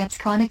Cordyceps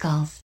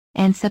Chronicles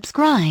and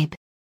subscribe.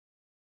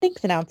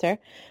 Thanks, announcer.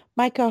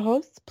 My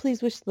co-hosts,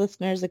 please wish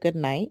listeners a good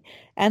night.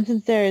 And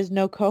since there is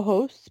no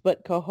co-hosts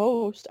but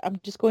co-host,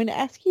 I'm just going to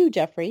ask you,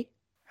 Jeffrey.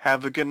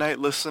 Have a good night,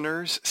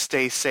 listeners.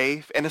 Stay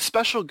safe. And a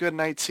special good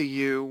night to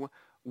you,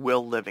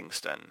 Will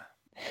Livingston.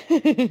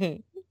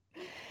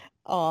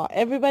 Aw,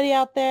 everybody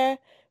out there,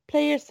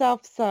 play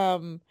yourself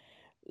some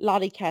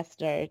Lottie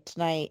Kestner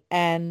tonight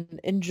and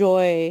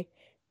enjoy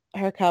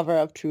her cover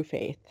of True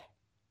Faith.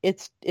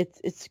 It's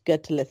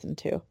good to listen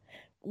to.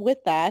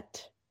 With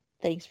that,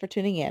 thanks for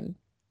tuning in.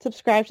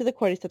 Subscribe to the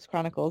Cordyceps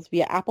Chronicles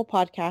via Apple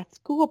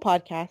Podcasts, Google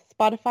Podcasts,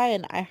 Spotify,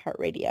 and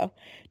iHeartRadio.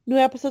 New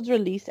episodes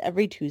release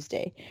every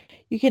Tuesday.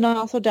 You can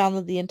also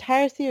download the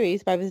entire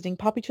series by visiting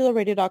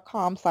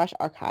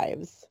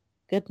poppychuloradio.com/archives.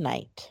 Good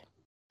night.